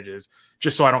percentages,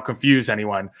 just so I don't confuse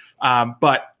anyone.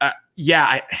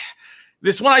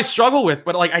 This one I struggle with,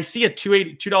 but like I see a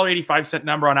 $2.85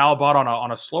 number on Albot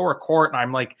on a slower court, and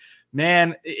I'm like,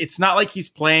 man, it's not like he's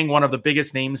playing one of the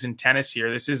biggest names in tennis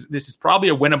here. This is probably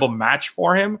a winnable match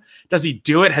for him. Does he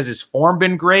do it? Has his form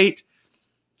been great?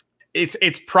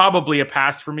 It's probably a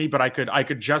pass for me, but you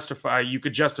could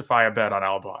justify a bet on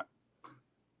Albot.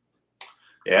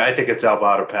 Yeah, I think it's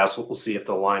Albot or pass. We'll see if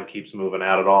the line keeps moving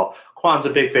out at all. Kwan's a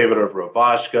big favorite over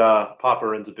Ivashka.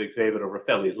 Paparin's a big favorite over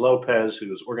Feliz Lopez,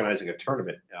 who's organizing a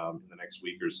tournament in the next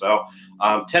week or so.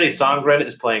 Teddy Sandgren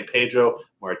is playing Pedro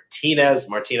Martinez.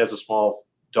 Martinez, a small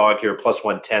dog here, plus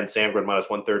 110. Sandgren minus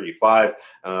 135.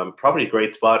 Probably a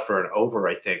great spot for an over,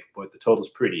 I think, but the total's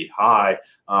pretty high.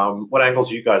 What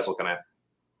angles are you guys looking at?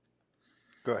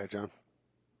 Go ahead, John.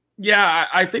 Yeah,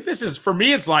 I think this is, for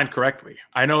me, it's lined correctly.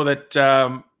 I know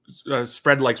that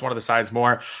Spread likes one of the sides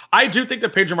more. I do think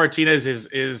that Pedro Martinez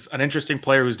is an interesting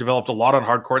player who's developed a lot on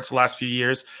hard courts the last few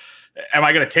years. Am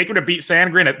I going to take him to beat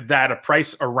Sandgren at a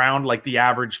price around like the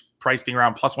average price being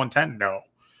around plus 110? No.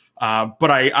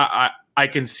 But I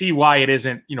can see why it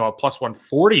isn't, a plus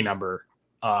 140 number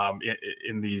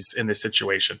in this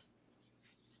situation.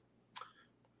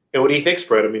 Hey, what do you think,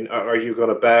 Spread? I mean, are you going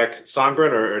to back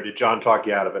Sandgren, or did John talk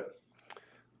you out of it?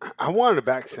 I wanted to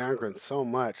back Sandgren so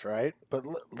much, right? But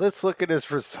let's look at his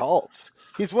results.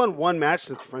 He's won one match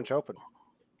since the French Open.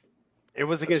 It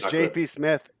was against J.P.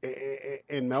 Smith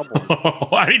in Melbourne.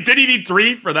 Did he need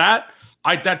 3 for that?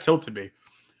 That tilted me.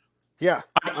 Yeah.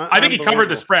 I think he covered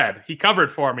the spread. He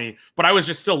covered for me, but I was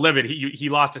just still livid. He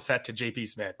lost a set to J.P.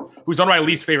 Smith, who's one of my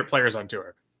least favorite players on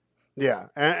tour. Yeah.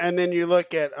 And then you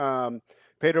look at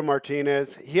Pedro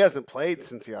Martinez. He hasn't played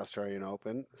since the Australian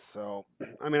Open. So,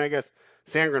 I mean, I guess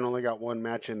Sandgren only got one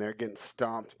match in there getting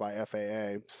stomped by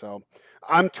FAA. So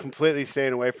I'm completely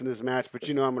staying away from this match, but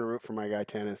I'm going to root for my guy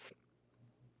Tennis.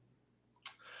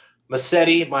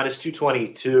 Massetti minus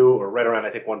 222, or right around, I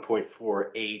think,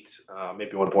 1.48,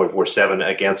 maybe 1.47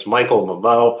 against Michael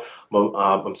Mo.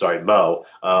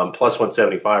 Plus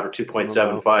 175 or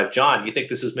 2.75. John, you think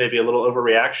this is maybe a little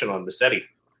overreaction on Massetti?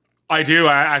 I do.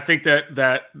 I think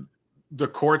that the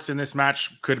courts in this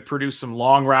match could produce some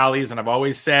long rallies, and I've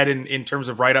always said in terms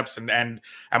of write-ups and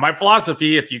my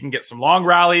philosophy, if you can get some long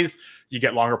rallies, you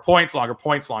get longer points, longer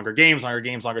games,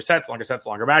 longer sets,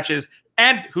 longer matches.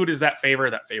 And who does that favor?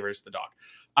 That favors the dog.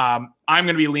 I'm going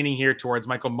to be leaning here towards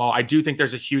Michael Mo. I do think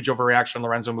there's a huge overreaction on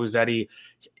Lorenzo Musetti.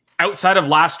 Outside of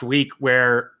last week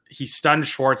where he stunned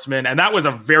Schwartzman, and that was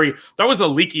the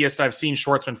leakiest I've seen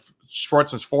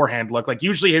Schwartzman's forehand look. Like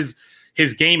usually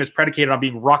his game is predicated on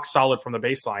being rock solid from the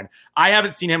baseline. I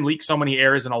haven't seen him leak so many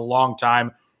errors in a long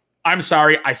time. I'm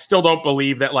sorry. I still don't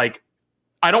believe that,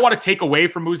 I don't want to take away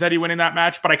from Musetti winning that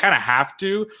match, but I kind of have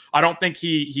to. I don't think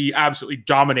he absolutely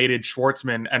dominated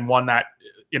Schwartzman and won that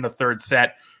in the third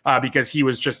set because he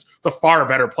was just the far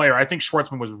better player. I think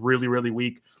Schwartzman was really, really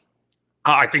weak.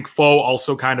 I think Foe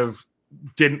also kind of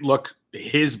didn't look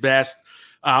his best.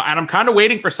 And I'm kind of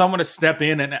waiting for someone to step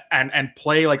in and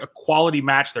play like a quality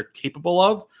match they're capable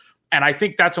of. And I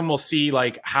think that's when we'll see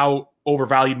how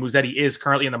overvalued Musetti is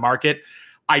currently in the market.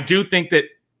 I do think that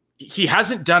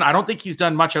I don't think he's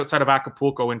done much outside of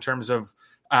Acapulco in terms of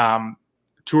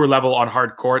tour level on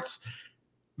hard courts.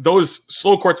 those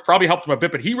slow courts probably helped him a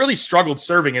bit, but he really struggled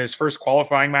serving in his first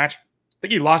qualifying match. I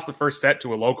think he lost the first set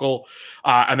to a local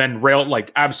and then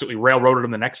absolutely railroaded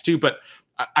him the next two. But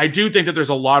I do think that there's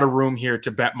a lot of room here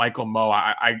to bet Michael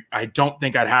Mmoh. I don't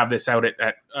think I'd have this out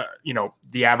at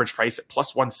the average price at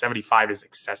plus 175 is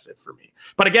excessive for me.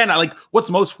 But again, what's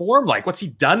Mmoh's form like? What's he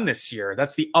done this year?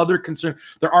 That's the other concern.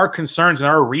 There are concerns and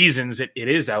there are reasons it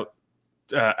is out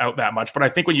that much. But I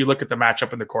think when you look at the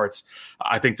matchup in the courts,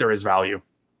 I think there is value.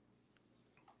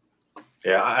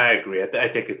 Yeah, I agree. I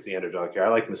think it's the underdog here. I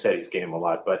like Musetti's game a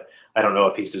lot, but I don't know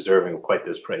if he's deserving of quite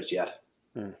this price yet.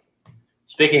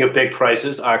 Speaking of big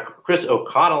prices, Chris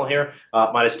O'Connell here,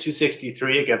 minus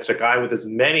 263 against a guy with as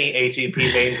many ATP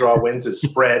main draw wins as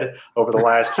spread over the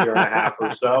last year and a half or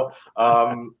so.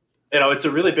 It's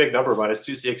a really big number, minus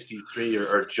 263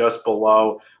 or just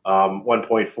below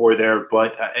 1.4 there.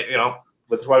 But,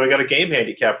 that's why we got a game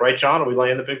handicap, right, John? Are we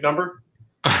laying the big number?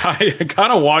 I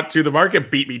kind of want to. The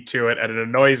market beat me to it, and it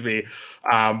annoys me.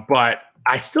 But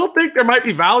I still think there might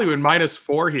be value in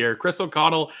 -4 here. Chris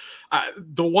O'Connell,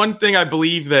 the one thing I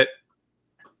believe that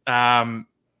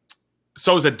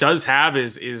Sousa does have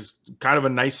is kind of a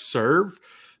nice serve,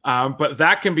 but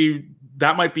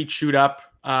that might be chewed up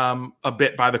a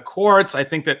bit by the courts. I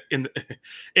think that in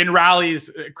rallies,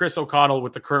 Chris O'Connell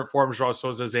with the current form João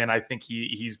Sousa's in, I think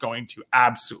he's going to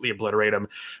absolutely obliterate him.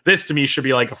 This to me should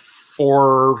be like a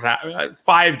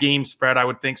 4-5 game spread, I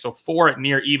would think. So 4 at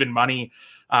near even money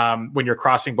when you're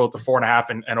crossing both the 4.5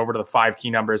 and over to the 5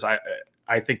 key numbers. I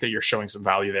think that you're showing some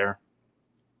value there.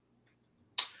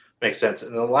 Makes sense.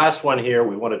 And the last one here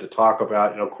we wanted to talk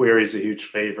about, Query's a huge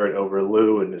favorite over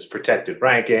Lou in his protected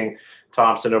ranking.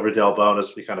 Thompson over Del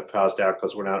Bonis, we kind of paused out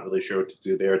because we're not really sure what to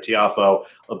do there. Tiafoe,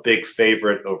 a big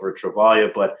favorite over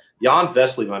Travaglia, but Jan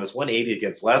Vesely minus 180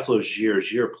 against Laszlo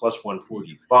Djere plus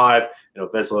 145.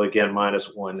 Vesely again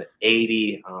minus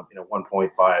 180,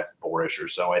 1.54-ish or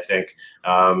so, I think.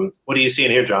 What are you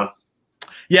seeing here, John?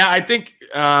 Yeah, I think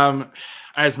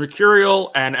as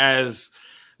mercurial and as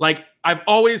I've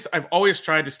always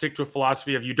tried to stick to a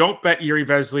philosophy of you don't bet Jiri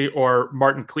Vesely or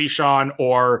Martin Clichan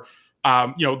or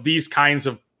these kinds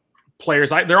of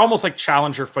players. They're almost like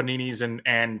challenger Faninis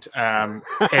and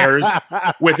pairs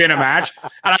within a match.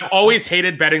 And I've always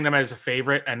hated betting them as a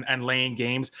favorite and laying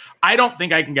games. I don't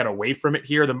think I can get away from it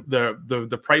here.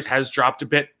 The price has dropped a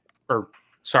bit,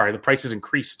 the price has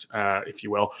increased, if you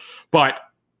will, but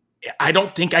I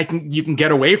don't think you can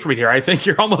get away from it here. I think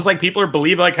you're almost like people are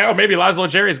believing maybe Laszlo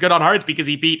Djere is good on hards because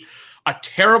he beat a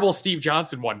terrible Steve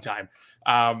Johnson one time.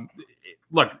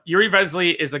 Look, Jiri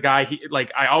Vesely is a guy.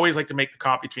 I always like to make the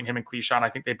comp between him and Clichan. I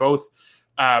think they both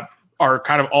are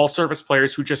kind of all surface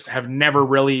players who just have never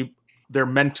really, their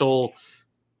mental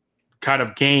kind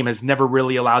of game has never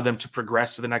really allowed them to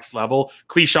progress to the next level.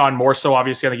 Clichan more so,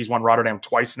 obviously. I think he's won Rotterdam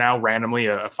twice now, randomly,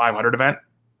 a 500 event.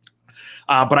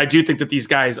 But I do think that these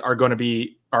guys are going to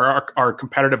be are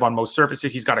competitive on most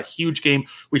surfaces. He's got a huge game.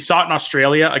 We saw it in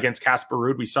Australia against Casper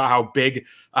Ruud. We saw how big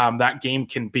that game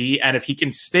can be. And if he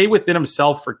can stay within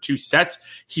himself for 2 sets,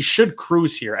 he should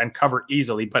cruise here and cover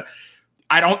easily. But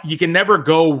you can never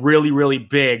go really, really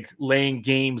big laying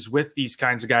games with these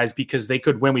kinds of guys because they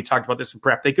could win. We talked about this in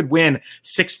prep. They could win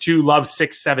 6-2, love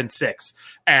 6-7-6.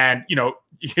 And,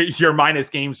 your minus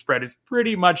game spread is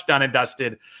pretty much done and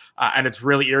dusted. And it's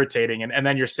really irritating. And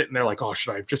then you're sitting there like, oh,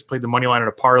 should I have just played the money line at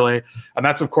a parlay? And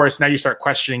that's, of course, now you start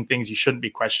questioning things you shouldn't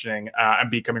be questioning and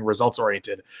becoming results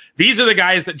oriented. These are the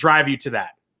guys that drive you to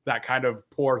that kind of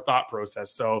poor thought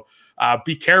process. So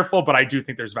be careful, but I do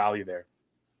think there's value there.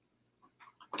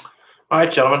 All right,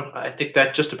 gentlemen, I think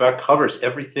that just about covers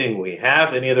everything we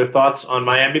have. Any other thoughts on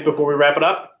Miami before we wrap it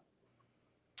up?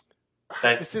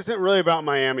 This isn't really about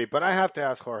Miami, but I have to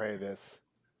ask Jorge this.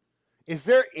 Is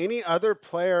there any other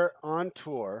player on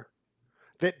tour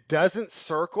that doesn't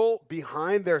circle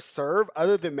behind their serve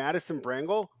other than Madison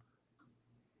Brangle?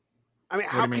 I mean,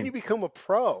 how can you become a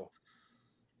pro?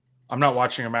 I'm not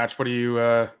watching a match. What do you...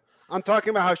 I'm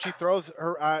talking about how she throws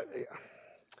her...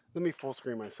 let me full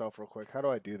screen myself real quick. How do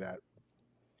I do that?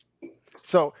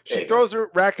 So she throws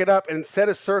her racket up, and instead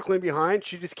of circling behind,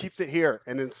 she just keeps it here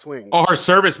and then swings. Oh, her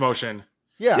service motion.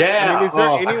 Yeah. Yeah.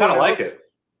 I mean, I kind of like it.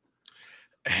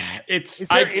 Is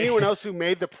there anyone else who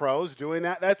made the pros doing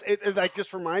that? That's it. Like,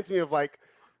 just reminds me of like.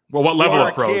 Well, what level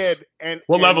of pros?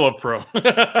 What level of pro?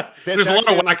 There's a lot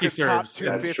of wacky serves.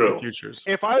 That's true. Futures.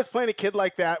 If I was playing a kid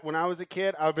like that when I was a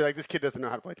kid, I would be like, this kid doesn't know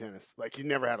how to play tennis. Like, he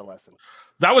never had a lesson.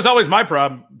 That was always my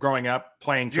problem growing up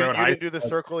playing throughout high. You didn't do the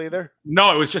circle either?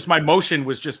 No, it was just my motion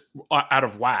was just out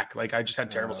of whack. Like, I just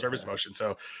had terrible service motion.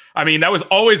 So, I mean, that was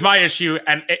always my issue,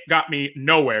 and it got me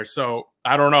nowhere. So,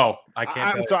 I don't know. I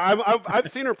can't.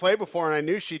 I've seen her play before, and I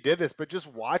knew she did this, but just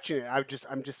watching it, I'm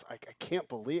just like, I can't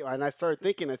believe. And I started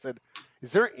thinking, I said,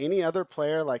 is there any other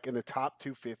player like in the top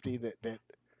 250 that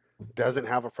doesn't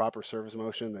have a proper service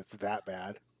motion that's that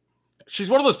bad? She's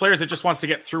one of those players that just wants to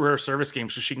get through her service game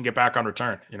so she can get back on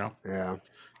return. Yeah,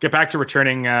 get back to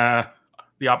returning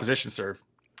the opposition serve.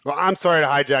 Well, I'm sorry to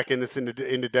hijack this into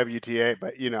WTA,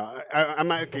 but I'm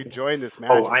not enjoying this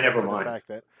match. Oh, I never mind. The fact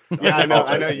that, yeah, I know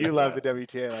you love the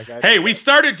WTA. Like, hey, we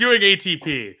started doing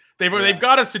ATP. They've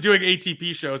got us to doing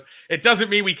ATP shows. It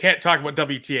doesn't mean we can't talk about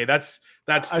WTA. That's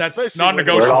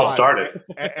non-negotiable. Where it all started,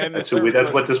 and that's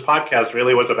what this podcast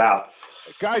really was about.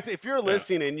 Guys, if you're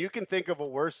listening and you can think of a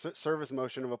worse service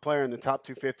motion of a player in the top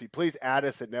 250, please add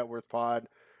us at Net Worth Pod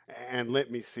and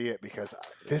let me see it, because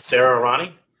Sarah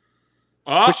Irani.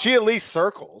 But she at least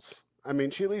circles. I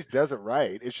mean, she at least does it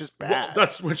right. It's just bad. Well,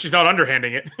 that's when she's not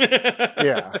underhanding it.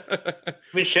 Yeah. I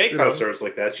mean, Shea kind of serves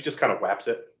like that. She just kind of whaps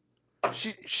it.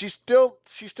 She still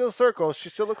circles. She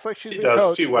still looks like she's been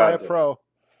coached by a pro.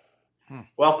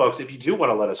 Well, folks, if you do want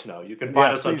to let us know, you can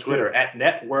find us on Twitter at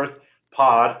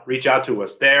NetWorthPod. Reach out to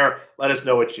us there. Let us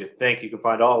know what you think. You can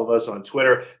find all of us on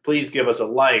Twitter. Please give us a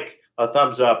like, a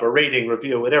thumbs up, a rating,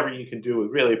 review, whatever you can do. We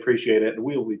really appreciate it. And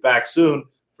we will be back soon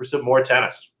for some more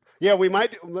tennis. Yeah, we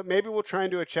might. Maybe we'll try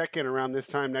and do a check-in around this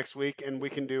time next week, and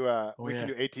we can do can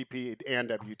do ATP and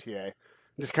WTA.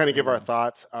 Just kind of give our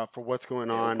thoughts for what's going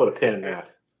on. We'll put a pin in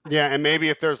that. Yeah, and maybe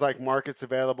if there's like markets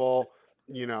available,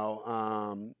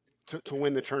 to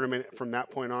win the tournament from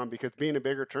that point on, because being a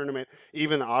bigger tournament,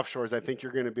 even the offshores, I think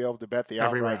you're going to be able to bet the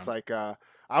outrights. Like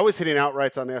I was hitting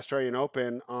outrights on the Australian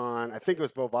Open on, I think it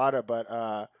was Bovada, but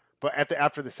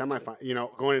after the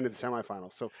semifinal, going into the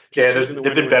semifinals. So yeah,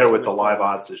 they've been better with the live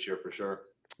odds this year for sure.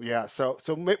 Yeah, so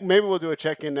maybe we'll do a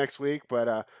check-in next week.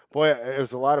 But boy, it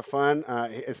was a lot of fun,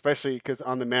 especially because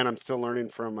on the men, I'm still learning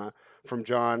from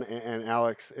John and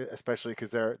Alex, especially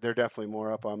because they're definitely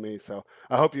more up on me. So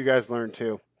I hope you guys learn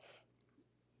too.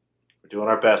 We're doing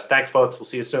our best. Thanks, folks. We'll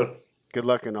see you soon. Good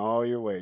luck in all your ways.